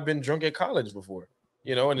times where I've been drunk at college before,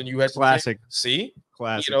 and then you had classic. See,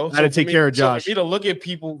 classic. I had to take care of Josh. So for me to look at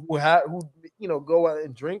people who go out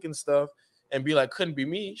and drink and stuff and be like, couldn't be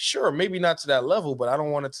me. Sure, maybe not to that level, but I don't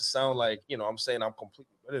want it to sound like I'm saying I'm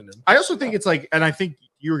completely better than them. I also think it's like, and I think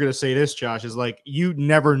you were gonna say this, Josh, is like you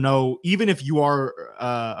never know, even if you are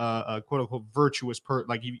a quote unquote virtuous person.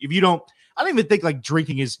 Like if you don't. I don't even think like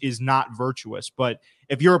drinking is not virtuous, but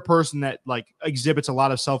if you're a person that like exhibits a lot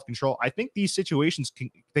of self-control, I think these situations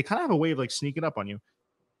they kind of have a way of like sneaking up on you.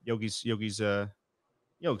 Yogi's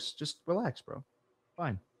just relax, bro.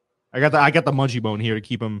 Fine. I got the munchie bone here to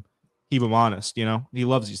keep him honest, He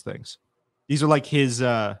loves these things. These are like his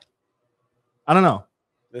I don't know.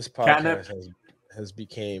 This podcast has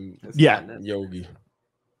became Yogi.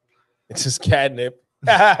 It's his catnip.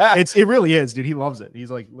 It really is, dude. He loves it. He's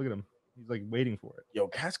like, look at him. He's like waiting for it. Yo,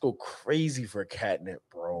 cats go crazy for catnip,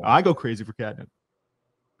 bro. I go crazy for catnip.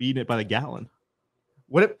 Beating it by the gallon.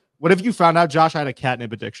 What if you found out, Josh, I had a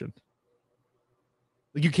catnip addiction?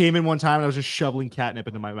 Like you came in one time and I was just shoveling catnip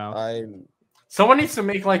into my mouth. Someone needs to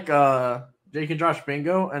make like Jake and Josh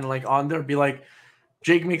bingo and like on there be like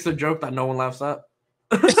Jake makes a joke that no one laughs at.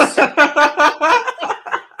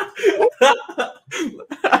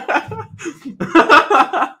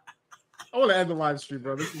 I want to end the live stream,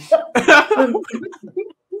 bro.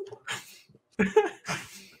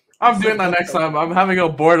 I'm doing that next time. I'm having a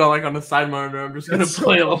board on the side monitor. I'm just gonna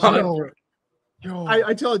play along. Yo.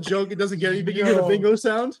 I tell a joke, it doesn't get anything. You hear the bingo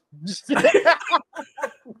sound.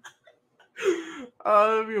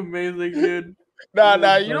 Oh, that'd be amazing, dude.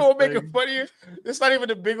 Nah. You know what make it funnier? It's not even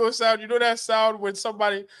the bingo sound. You know that sound when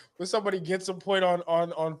somebody gets a point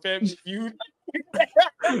on Family Feud.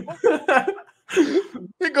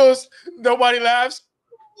 It goes, nobody laughs.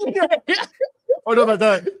 Oh no,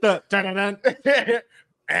 the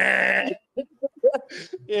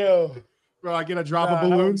Yo, bro, I get a drop of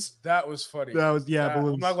balloons. That was funny. Balloons.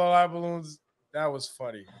 I'm not gonna lie, balloons. That was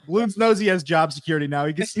funny. Balloons knows he has job security now.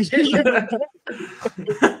 He can see.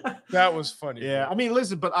 That was funny. Yeah, I mean,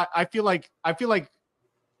 listen, but I feel like I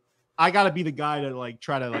gotta be the guy to like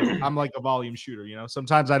try to like. I'm like a volume shooter,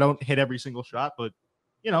 Sometimes I don't hit every single shot, but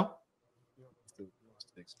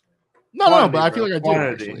No, but I feel like I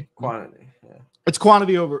do. Quantity. Yeah. It's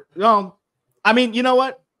quantity over. No, I mean, you know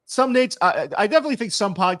what? Some nights, I definitely think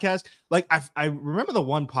some podcasts, like I remember the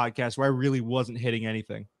one podcast where I really wasn't hitting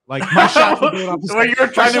anything. Like my shots were going off the where you were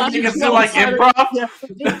trying to make it feel like improv. Yeah.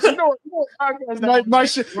 my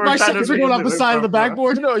shots were going off the side of the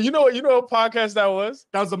backboard. You know what podcast that was?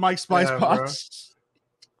 That was the Mike Spice pod.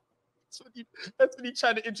 That's when you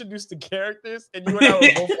tried to introduce the characters, and you and I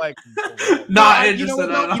were both like, Not You know interested what,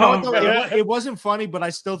 though? at You know all, what, though? bro. It wasn't funny, but I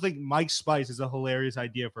still think Mike Spice is a hilarious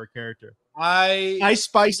idea for a character. I Ice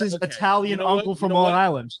Spice's Okay, Italian you know what? uncle You from know Long what?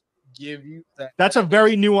 Island. give you that. That's a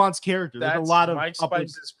very nuanced character. There's a That's lot of Mike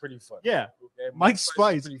Spice is pretty funny. Yeah, Okay? Mike is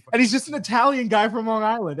Spice, pretty funny. and he's just an Italian guy from Long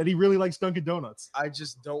Island, and he really likes Dunkin' Donuts. I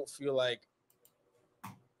just don't feel like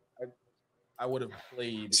I would have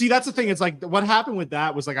played. See, that's the thing. It's like what happened with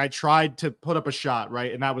that was like I tried to put up a shot,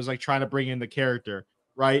 right, and that was like trying to bring in the character,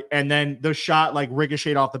 right, and then the shot like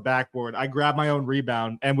ricocheted off the backboard. I grabbed my own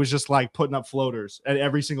rebound and was just like putting up floaters, and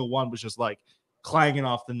every single one was just like clanging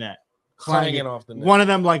off the net. Clanging off the net. One of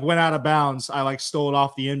them like went out of bounds. I like stole it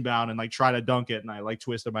off the inbound and like tried to dunk it, and I like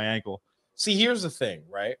twisted my ankle. See, here's the thing,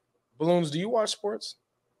 right? Balloons, do you watch sports?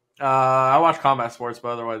 I watch combat sports, but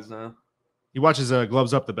otherwise, no. He watches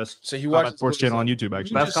Gloves Up, the best So he combat watches sports channel on YouTube.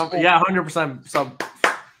 Actually, Best just spoke- yeah, 100% sub.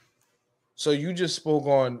 So you just spoke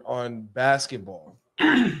on basketball.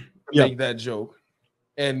 Yep. Make that joke,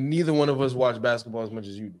 and neither one of us watch basketball as much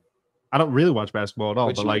as you do. I don't really watch basketball at all,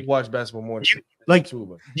 But but you like, watch basketball more than like, two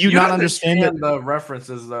of us. do you not understand that? the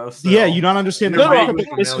references though? Still. Yeah, you don't understand You're the vaguely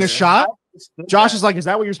missing a familiar. shot. Josh is like, is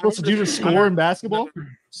that what you're supposed to do to score in basketball?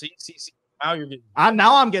 See. Now you're getting.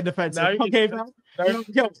 Now I'm getting defensive. Now you're Okay,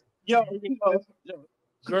 getting yo,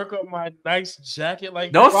 jerk up my nice jacket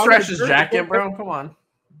like. Don't Why stretch would his you- jacket, bro. Come on.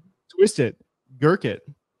 twist it, girk it.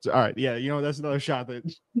 So, all right, yeah, you know that's another shot that.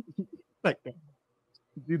 Like,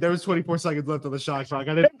 dude, there was 24 seconds left on the shot clock.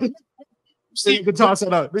 I didn't. See, you can toss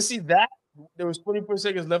it up. But see that there was 24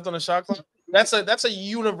 seconds left on the shot clock. That's a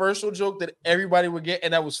universal joke that everybody would get,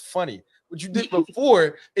 and that was funny. What you did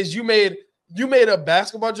before is you made a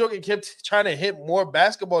basketball joke and kept trying to hit more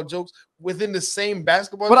basketball jokes within the same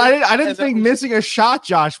basketball. But joke, I didn't and think that was- missing a shot,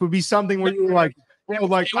 Josh, would be something where you were like, it- oh,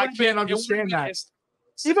 like it I would've been- can't it understand would've been-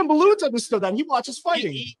 that. Even Balloons understood that. He watches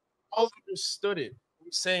fighting. He all understood it. He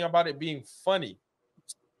was saying about it being funny.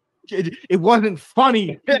 It wasn't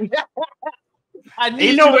funny. I need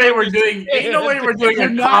Ain't no you to way we're doing. Ain't no way we're doing You're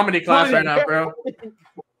a not comedy class funny. right now, bro.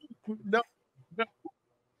 No,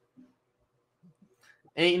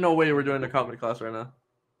 Ain't no way we're doing a comedy class right now.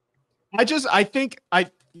 I think go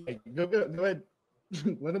ahead.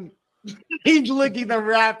 Let him. He's licking the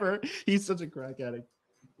rapper. He's such a crack addict.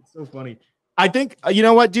 It's so funny. I think you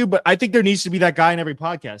know what, dude. But I think there needs to be that guy in every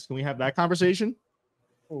podcast. Can we have that conversation?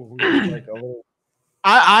 like a little.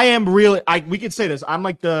 I am really. We could say this. I'm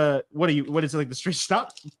like the. What is it like the street?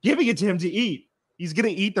 Stop giving it to him to eat. He's gonna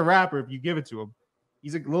eat the rapper if you give it to him.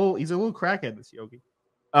 He's a little crackhead, this Yogi.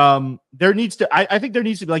 There needs to. I think there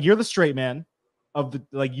needs to be like you're the straight man of the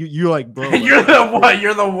like you like bro. You're the what?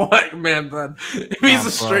 You're the what man? Then he's Oh,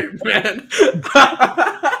 a straight man.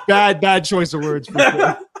 bad choice of words. For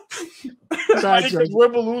sure. Bad choice. Where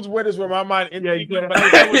balloons went is where my mind. Yeah, you but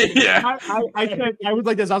Yeah. I said I was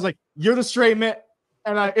like this. I was like, you're the straight man.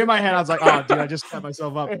 And in my head, I was like, oh, dude, I just set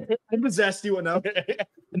myself up. I'm possessed, you know.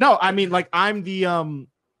 No, I mean, like, I'm the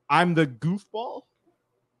goofball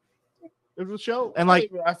of the show. And like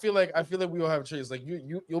I feel like we all have traits. Like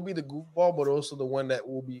you'll be the goofball, but also the one that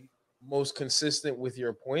will be most consistent with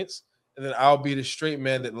your points. And then I'll be the straight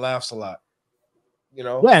man that laughs a lot. You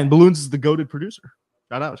know? yeah, and Balloons is the goated producer.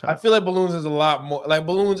 Shout out. I feel like Balloons is a lot more like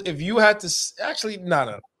Balloons. If you had to actually,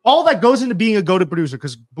 no. All that goes into being a goated producer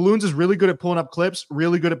because Balloons is really good at pulling up clips,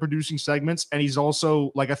 really good at producing segments, and he's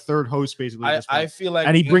also like a third host basically. at this I point. feel like,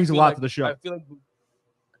 and he I brings a feel lot like- to the show. I feel like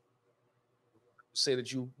say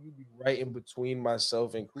that you'd be right in between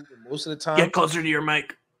myself and Cooper most of the time. Get closer to your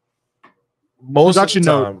mic. Most of Production the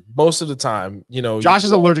note. time, most of the time, you know, Josh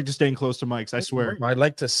is allergic to staying close to mics. I swear. I'd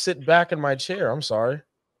like to sit back in my chair. I'm sorry.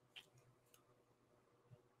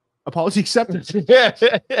 Apology accepted. Yeah.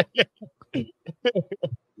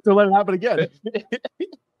 To let it happen again.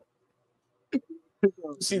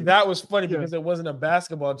 See, that was funny Yeah. because it wasn't a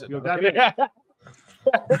basketball. Yo,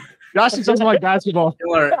 Josh doesn't like basketball.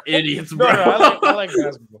 You are idiots, No, bro. I like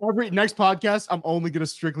basketball. Every next podcast, I'm only gonna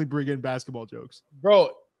strictly bring in basketball jokes.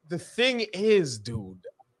 Bro, the thing is, dude,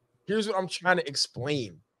 here's what I'm trying to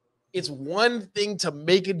explain. It's one thing to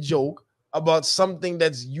make a joke about something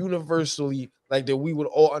that's universally like that we would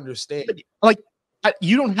all understand.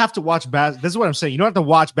 You don't have to watch This is what I'm saying. You don't have to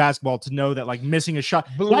watch basketball to know that like missing a shot.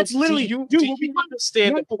 That's literally, do dude. you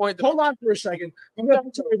understand the point that Hold on for a second.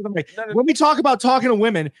 When we talk about talking to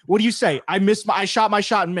women, what do you say? I shot my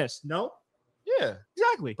shot and missed. No, yeah,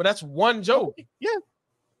 exactly. but that's one joke.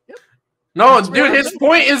 No, dude, his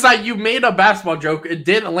point is that you made a basketball joke, it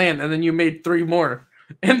didn't land, and then you made three more.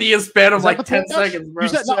 in the span of Is that like the 10 point, Josh? seconds, bro. You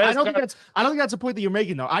said, no, I don't think that's the point that you're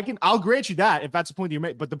making, though. I'll grant you that if that's the point that you're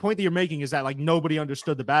making. But the point that you're making is that like nobody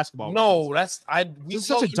understood the basketball. No, that's This is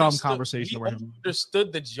such a dumb conversation We we're all having.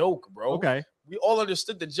 understood the joke, bro. Okay, We all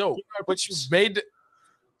understood the joke, but you made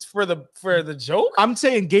for the joke. I'm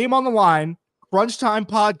saying game on the line, crunch time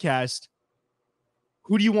podcast.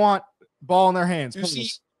 Who do you want ball in their hands? You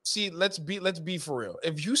see, let's be for real.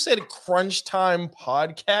 If you said crunch time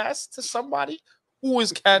podcast to somebody, who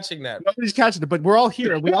is catching that? Nobody's catching it, but we're all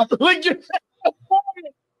here. We all Like,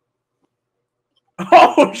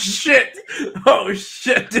 Oh shit! Oh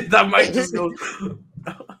shit! Dude, that might just go.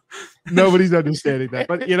 nobody's understanding that.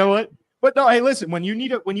 But you know what? But no, hey, listen. When you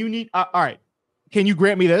need all right. Can you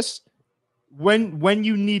grant me this? When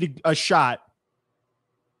you need a shot,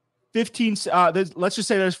 15. Let's just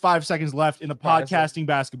say there's 5 seconds left in the podcasting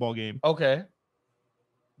basketball game. okay.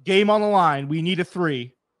 Game on the line. We need a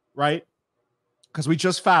 3, right? Because we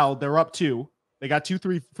just fouled. They're up 2. They got 2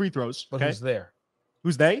 free throws. But Okay, who's there?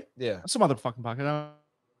 who's they? Yeah. Some other fucking pocket. I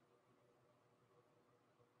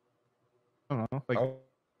don't know. Like, Oh.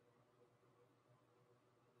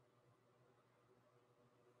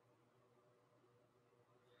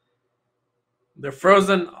 They're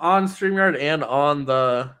frozen on StreamYard and on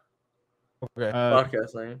the Okay.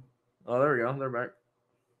 podcast thing. Oh, there we go. They're back.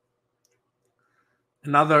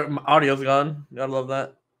 And now the audio's gone. Gotta love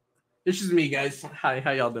that. It's just me, guys. Hi,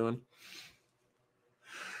 how y'all doing?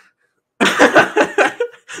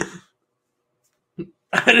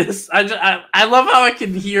 I love how I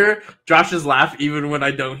can hear Josh's laugh even when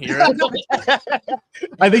I don't hear it.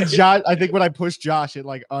 I think Josh. I think when I push Josh, it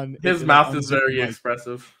like His mouth is very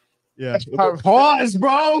expressive. Yeah. Pause,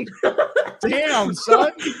 bro. Damn,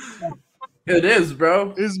 son. It is,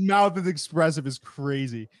 bro. His mouth is expressive. Is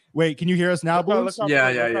crazy. Wait, can you hear us now, Balloons? Yeah,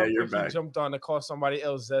 you're back. Jumped on to call somebody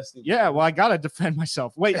else zesty. Yeah. Well, I gotta defend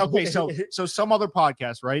myself. Wait. Okay. So some other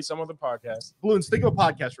podcast, right? Some other podcast. Balloons, think of a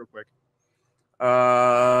podcast real quick.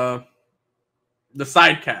 The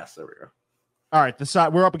sidecast. There we go. All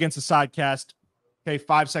right. We're up against the sidecast. Okay.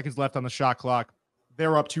 5 seconds left on the shot clock.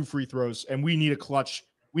 They're up 2 free throws, and we need a clutch.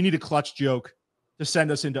 We need a clutch joke to send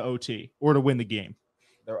us into OT or to win the game.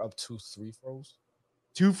 They're up 2 free throws.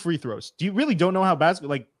 2 free throws. Do you really don't know how basketball?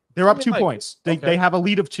 Like they're up 2 points. They have a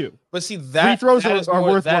lead of 2. But see that free throws that are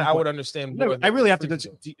more, worth that 1 I point. would understand. No, More I really have to. free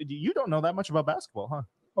throws. You don't know that much about basketball, huh?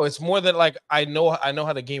 Oh, it's more that like I know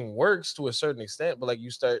how the game works to a certain extent, but like you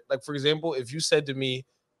start like for example, if you said to me,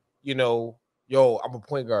 you know, yo, I'm a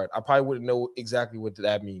point guard, I probably wouldn't know exactly what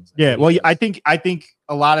that means. Yeah. Well, I think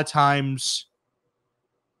a lot of times.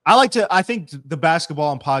 I think the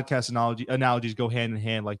basketball and podcast analogies go hand in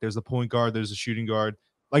hand. Like there's the point guard, there's the shooting guard.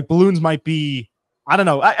 Like Balloons might be, I don't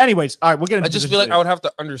know. Anyways, all right, we'll get into I just feel like I would have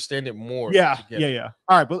to understand it more. Yeah. to get it.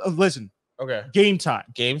 All right, but listen, Okay. game time.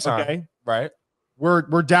 Game time. Okay. Right. We're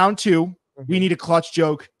down 2. Mhm. We need a clutch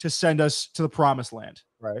joke to send us to the promised land,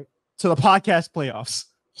 Right. to the podcast playoffs.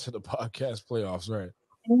 To the podcast playoffs. Right.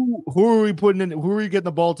 Who are we putting in? Who are we getting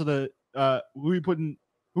the ball to the? Who are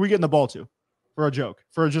we getting the ball to for a joke?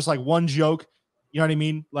 For just like one joke, you know what I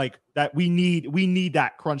mean? Like that we need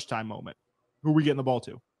that crunch time moment. Who are we getting the ball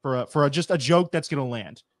to for just a joke that's gonna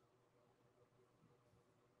land?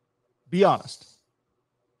 Be honest.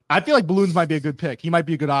 I feel like Balloons might be a good pick. He might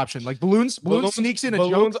be a good option. Like Balloons sneaks in a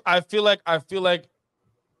joke. I feel like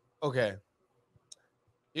okay.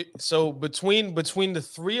 So between the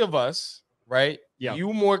 3 of us, right? Yeah.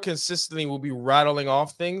 You more consistently will be rattling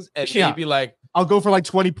off things and Yeah. maybe like I'll go for like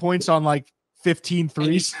 20 points on like 15 and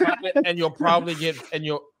threes. and you'll probably get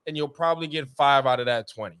 5 out of that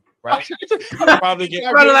 20, right? You'll probably get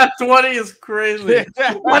Bro, that 20 is crazy.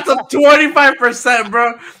 That's a 25%,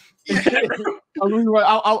 bro.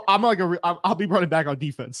 I'll be running back on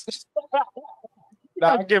defense.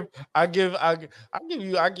 I'll give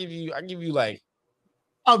you like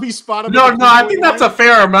I'll be spotted. No, I think that's a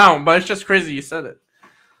fair amount, but it's just crazy you said it.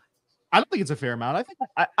 I don't think it's a fair amount.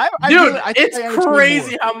 I think It's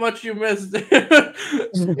crazy how much you missed.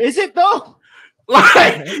 Is it though?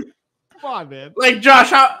 Like, Come on, man. like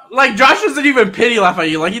Josh doesn't even pity laugh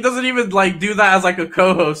at you. Like he doesn't even like do that as like a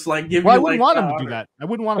co-host. Like give Well, I you wouldn't like want him to do that. I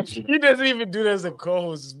wouldn't want him to. he doesn't even do that as a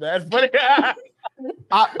co-host, it's mad funny.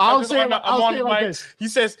 I'll say it on like mic.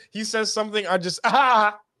 this. He says something. I just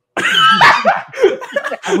I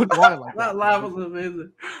wouldn't want it like that that. laugh was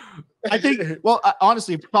amazing. I think. Well,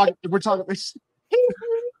 honestly, if we're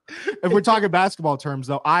talking basketball terms,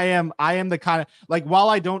 though, I am the kind of like while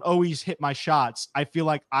I don't always hit my shots, I feel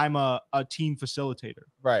like I'm a team facilitator.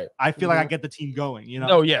 Right. I feel like I get the team going. You know.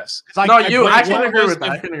 No, yes. 'Cause No, I can one of agree us- with that.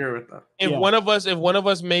 I if- can agree with that. If Yeah. one of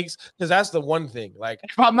us makes, because that's the one thing. Like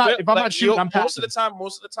If I'm not shooting, I'm most of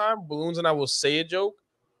passing. the time, Balloons and I will say a joke,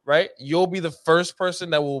 right? You'll be the first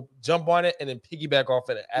person that will jump on it and then piggyback off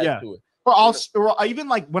it and add Yeah. to it. Or even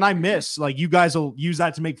like when I miss, like you guys will use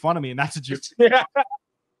that to make fun of me, and that's a joke.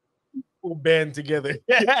 We'll band together.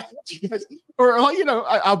 Or like, you know,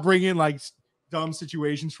 I'll bring in like dumb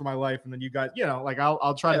situations for my life, and then you guys, you know, like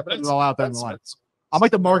I'll try to but put it it's- all out there on the that's- line. that's- I'm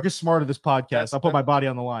like the Marcus Smart of this podcast. That's- I'll put my body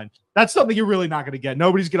on the line. That's something you're really not going to get.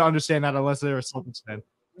 Nobody's going to understand that unless they're a Celtics fan.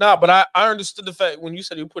 No, but I understood the fact when you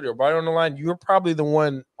said you put your body on the line, you're probably the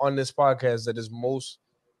one on this podcast that is most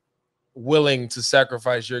willing to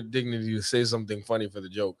sacrifice your dignity to say something funny for the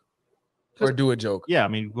joke or do a joke. Yeah, I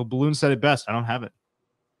mean, well, Balloon said it best. I don't have it.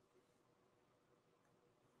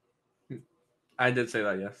 I did say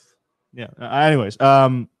that, yes. Yeah. Anyways,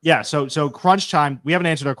 yeah. So crunch time. We haven't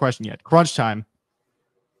answered our question yet. Crunch time.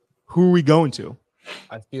 Who are we going to?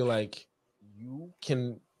 I feel like you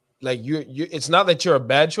can, like you. It's not that you're a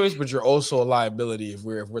bad choice, but you're also a liability if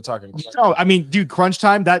we're talking. No, I mean, dude, crunch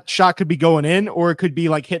time. That shot could be going in, or it could be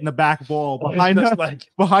like hitting the back wall behind Just the, like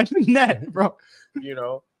behind the net, bro. you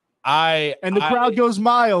know, And the crowd goes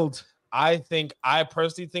mild. I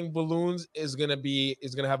personally think Balloons is gonna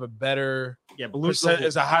have a better Yeah, Balloon's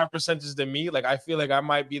is a higher percentage than me. Like I feel like I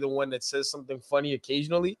might be the one that says something funny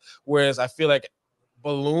occasionally, whereas I feel like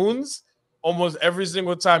Balloons almost every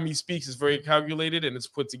single time he speaks is very calculated and it's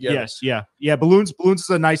put together. Yes, yeah. Balloons is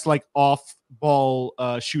a nice like off ball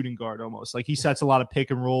shooting guard almost. Like he sets a lot of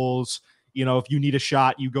pick and rolls. You know, if you need a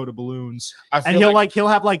shot, you go to Balloons, I feel and he'll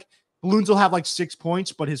have like Balloons will have like 6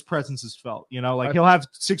 points, but his presence is felt. You know, like he'll have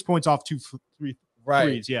 6 points off 2 3 right,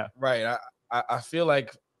 threes. Yeah, right. I feel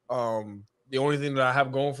like the only thing that I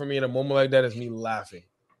have going for me in a moment like that is me laughing.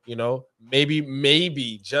 You know,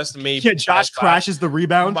 maybe just maybe. yeah. Josh crashes the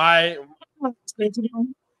rebound. My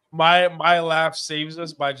laugh saves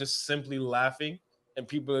us by just simply laughing, and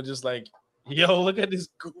people are just like, "Yo, look at this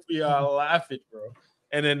goofy laughing, bro."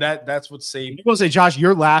 And then that's what saved. I will say, Josh,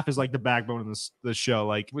 your laugh is like the backbone of this show.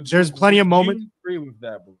 Like, Would you- there's plenty of would you moments. Agree with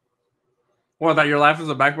that, bro. Well, that your laugh is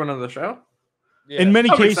the backbone of the show? Yeah. In many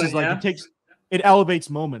That makes cases, sense, like yeah. it elevates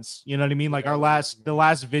moments. You know what I mean? Like the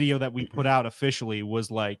last video that we put out officially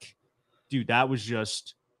was like, dude, that was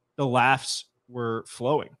just the laughs were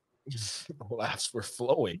flowing. The laughs were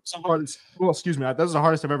flowing. It's the hardest. Well, excuse me. That was the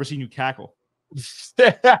hardest I've ever seen you cackle.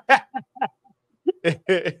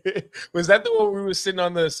 Was that the one we were sitting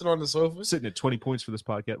on the sofa? Sitting at 20 points for this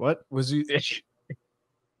podcast. What? Was you?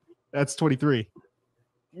 That's 23.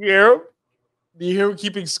 Yeah. Do you hear him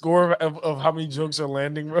keeping score of how many jokes are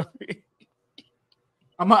landing, bro?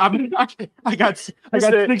 I got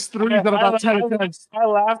 6 threes and about 10 attempts. I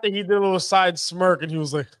laughed and he did a little side smirk and he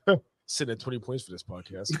was like, sitting at 20 points for this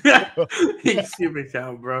podcast. You stupid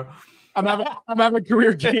cow, bro. I'm having a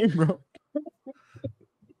career game, bro.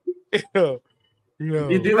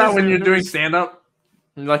 You do that when you're doing stand up?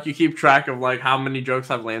 Like you keep track of like how many jokes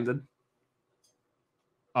have landed?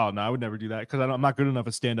 Oh no, I would never do that because I'm not good enough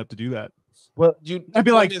at stand up to do that. Well, I'd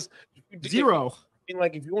be like, 0. I mean,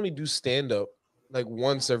 like if you only do stand up like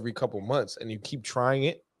once every couple months and you keep trying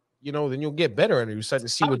it, you know, then you'll get better and you start to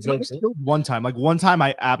see what jokes. One time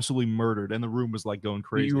I absolutely murdered, and the room was like going Do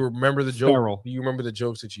crazy. you remember the joke? Feral. Do you remember the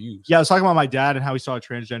jokes that you used? Yeah, I was talking about my dad and how he saw a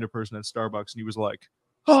transgender person at Starbucks, and he was like,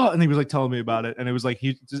 "Oh," and he was like telling me about it, and it was like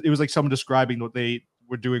it was like someone describing what they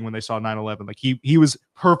were doing when they saw 9/11. Like he was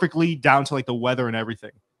perfectly down to like the weather and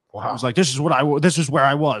everything. Wow. I was like, this is where I was.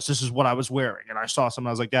 This is what I was wearing, and I saw something.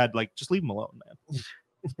 I was like, Dad, like just leave him alone, man.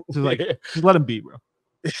 So, like, just let him be, bro.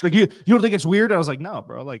 Like you don't think it's weird? I was like, no,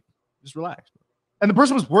 bro. Like, just relax. And the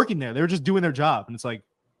person was working there. They were just doing their job, and it's like,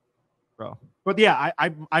 bro. But yeah,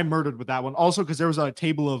 I murdered with that one. Also, because there was a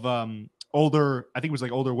table of older, I think it was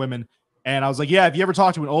like older women, and I was like, yeah, if you ever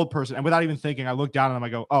talk to an old person, and without even thinking, I look down at them, I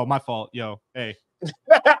go, oh, my fault, yo, hey.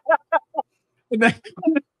 And then,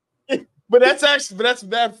 But that's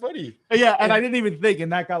bad funny. yeah, and I didn't even think,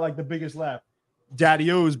 and that got like the biggest laugh.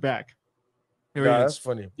 Daddy O's back. Here Yeah, he that's is.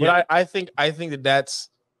 funny. Yeah. But I think that's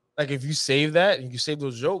like if you save that and you save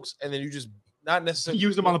those jokes and then you just not necessarily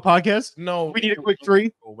Use them on the podcast. No, We need a quick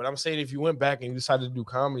 3. But I'm saying if you went back and you decided to do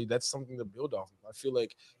comedy, that's something to build off of. I feel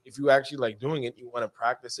like if you actually like doing it, you want to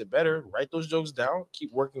practice it better, write those jokes down,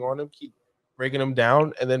 keep working on them, keep breaking them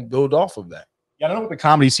down, and then build off of that. Yeah, I don't know what the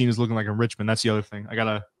comedy scene is looking like in Richmond. That's the other thing. I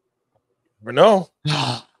gotta. Never know.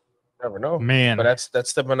 Never know. Man, But that's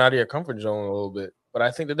stepping out of your comfort zone a little bit. But I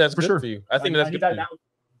think that's For good sure. for you. I think that's good for you. Can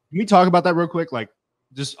we talk about that real quick? Like,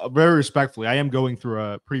 just very respectfully, I am going through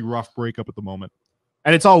a pretty rough breakup at the moment.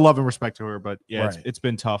 And it's all love and respect to her, but yeah, Right. it's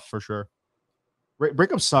been tough for sure.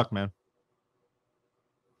 Breakups suck, man.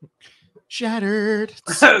 Shattered.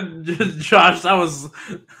 Josh, that was.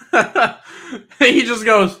 He just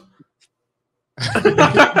goes.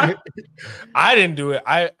 I didn't do it.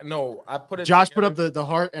 I put it. Josh put together. up the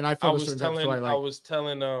heart, and I I felt a was certain telling. depth, so I was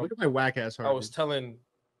telling. look at my whack ass heart. I was telling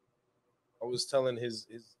his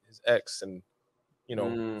ex and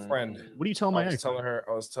friend. What do you tell my ex? I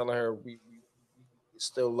was telling her we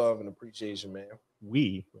still love and appreciation, man.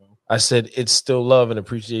 We. I said it's still love and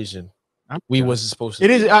appreciation. We wasn't supposed to.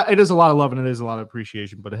 It is a lot of love and it is a lot of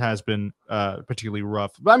appreciation, but it has been particularly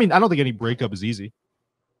rough. But I mean, I don't think any breakup is easy.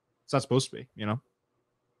 It's not supposed to be, you know.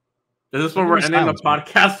 Is this what we're ending the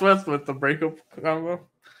podcast with the breakup combo?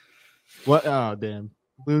 What? Oh, damn.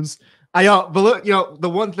 Balloons.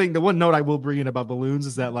 The one note I will bring in about balloons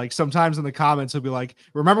is that like sometimes in the comments he'll be like,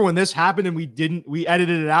 "Remember when this happened and we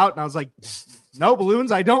edited it out?" And I was like, "No,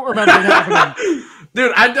 balloons, I don't remember it happening."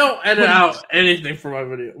 Dude, I don't edit out anything for my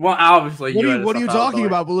video. Well, obviously, what are you talking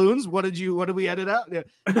about, balloons? What did we edit out? Yeah,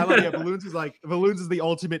 I love balloons is the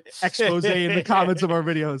ultimate expose in the comments of our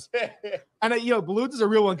videos. And balloons is a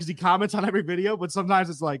real one because he comments on every video, but sometimes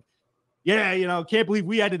it's like, yeah, can't believe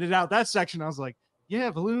we edited out that section. I was like,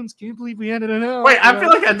 yeah, balloons, can't believe we edited it out. Wait, I feel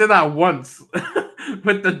like I did that once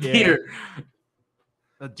with the deer.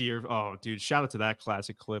 The deer. Oh, dude, shout out to that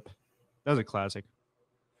classic clip. That was a classic.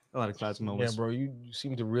 A lot of classic moments. Yeah, bro, you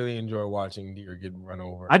seem to really enjoy watching deer get run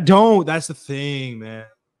over. I don't. That's the thing, man.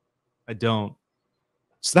 I don't.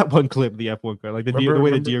 It's that one clip, the F1 car, like the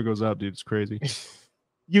way the deer goes up, dude. It's crazy.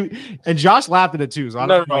 And Josh laughed at it too. So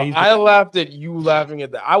I laughed at you laughing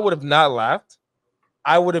at that. I would have not laughed.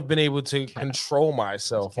 I would have been able to control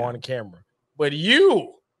myself on camera, but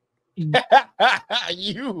you. Like,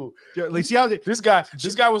 see how this guy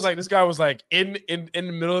was like in the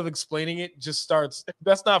middle of explaining it, just starts.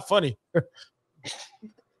 That's not funny.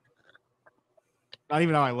 Not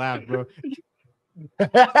even how I laughed, bro.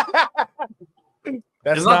 That's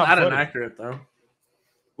not that inaccurate though.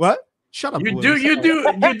 What? Shut up. You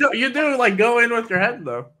do like go in with your head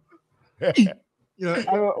though.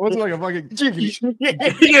 What's like a fucking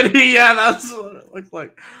yeah, that's what it looks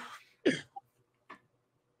like.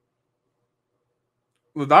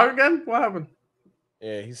 The dog again? What happened?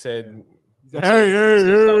 Yeah, he said,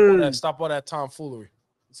 "Hey, stop all that tomfoolery.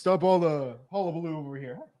 Stop all the hullabaloo over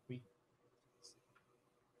here."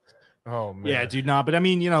 Oh man, yeah, dude. Nah, but I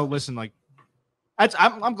mean, listen, like,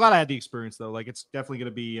 I'm glad I had the experience though. Like, it's definitely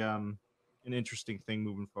gonna be an interesting thing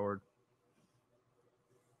moving forward.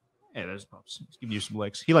 Yeah, there's Pops. He's giving you some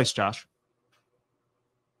licks. He likes Josh.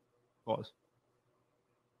 Pause.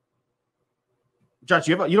 Josh,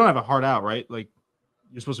 you don't have a heart out, right? Like,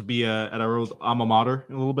 you're supposed to be at our old alma mater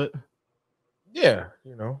in a little bit. Yeah,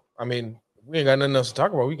 I mean, we ain't got nothing else to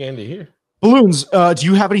talk about. We can end it here. Balloons, do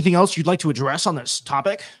you have anything else you'd like to address on this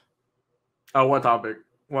topic? Oh, what topic?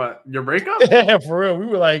 What, your breakup? Yeah, for real. We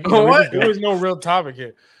were like, what? There was no real topic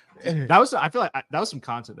here. I feel like that was some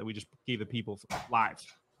content that we just gave the people live.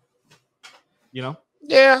 Yeah.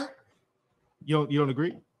 You don't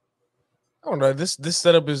agree? I don't know. This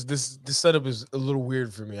setup is a little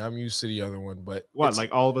weird for me. I'm used to the other one, but what,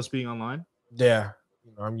 like all of us being online? Yeah,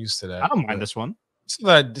 I'm used to that. I don't mind this one. It's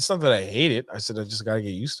not that I hate it. I said I just gotta get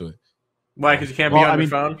used to it. Why? Because you can't be on your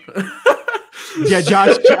phone. Yeah,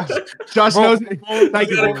 Josh knows. I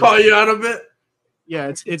gotta call you out a bit. Yeah,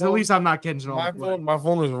 it's at least I'm not catching all. My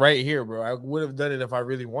phone was right here, bro. I would have done it if I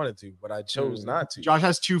really wanted to, but I chose not to. Josh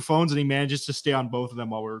has two phones and he manages to stay on both of them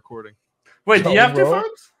while we're recording. Wait, do you have two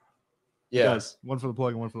phones? Yeah. He does. One for the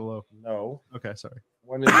plug and one for the low. No. Okay, sorry.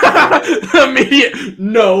 One is immediate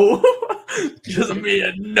no. Just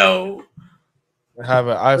immediate no. I have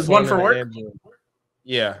an iPhone. One for work? Android.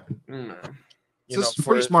 Yeah. It's a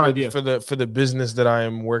pretty smart idea for the business that I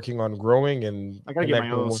am working on growing, and I gotta get my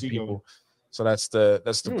LLC going. So that's the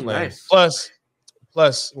plan. Nice. Plus,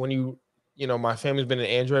 when my family's been an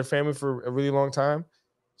Android family for a really long time.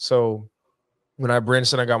 So when I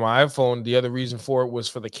branched and I got my iPhone, the other reason for it was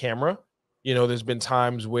for the camera. There's been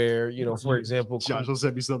times where, for example, Josh will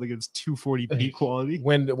send me something that's 240p quality.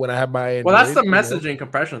 When I have my Android, well, that's the messaging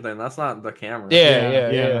compression thing. That's not the camera.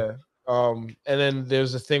 Yeah. And then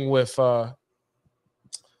there's a thing with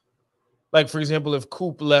like, for example, if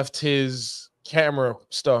Coop left his camera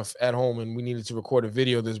stuff at home and we needed to record a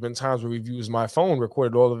video, there's been times where we've used my phone,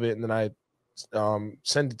 recorded all of it, and then I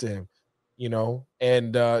send it to him,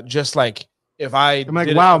 and just like if I'm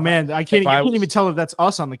like, wow, man, I can't even tell if that's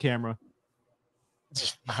us on the camera.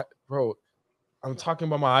 Bro, I'm talking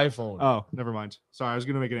about my iPhone. Oh, never mind. Sorry, I was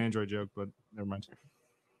gonna make an Android joke, but never mind.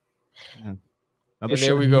 Yeah. Another And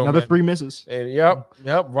there we go, Another man. 3 misses. And yep,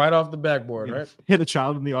 right off the backboard, Yeah. right? Hit a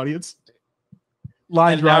child in the audience.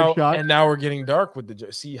 Line And drive now, shot. and now we're getting dark with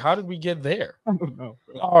the. See, how did we get there? I don't know.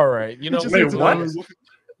 All right, you know, Just wait, hits it what?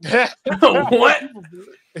 over. What?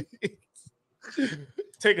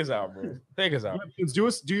 Take us out, bro. Take us out. Loons, do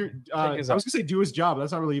us do your. I was us out. gonna say do his job.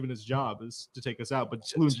 That's not really even his job. Is to take us out. But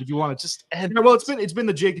Loons, if you want to Just end. Yeah, well, it's been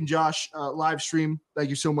the Jake and Josh live stream. Thank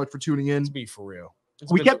you so much for tuning in. Let's be for real.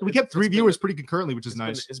 It's We been- kept it's 3 been- viewers pretty concurrently, which is it's been-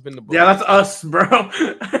 nice. It's been the Yeah, that's us, bro.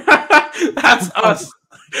 That's us.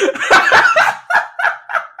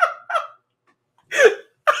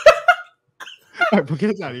 All right, but get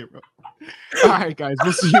us out of here, bro. All right, guys,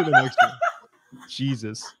 we'll see you in the next one.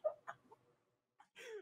 Jesus.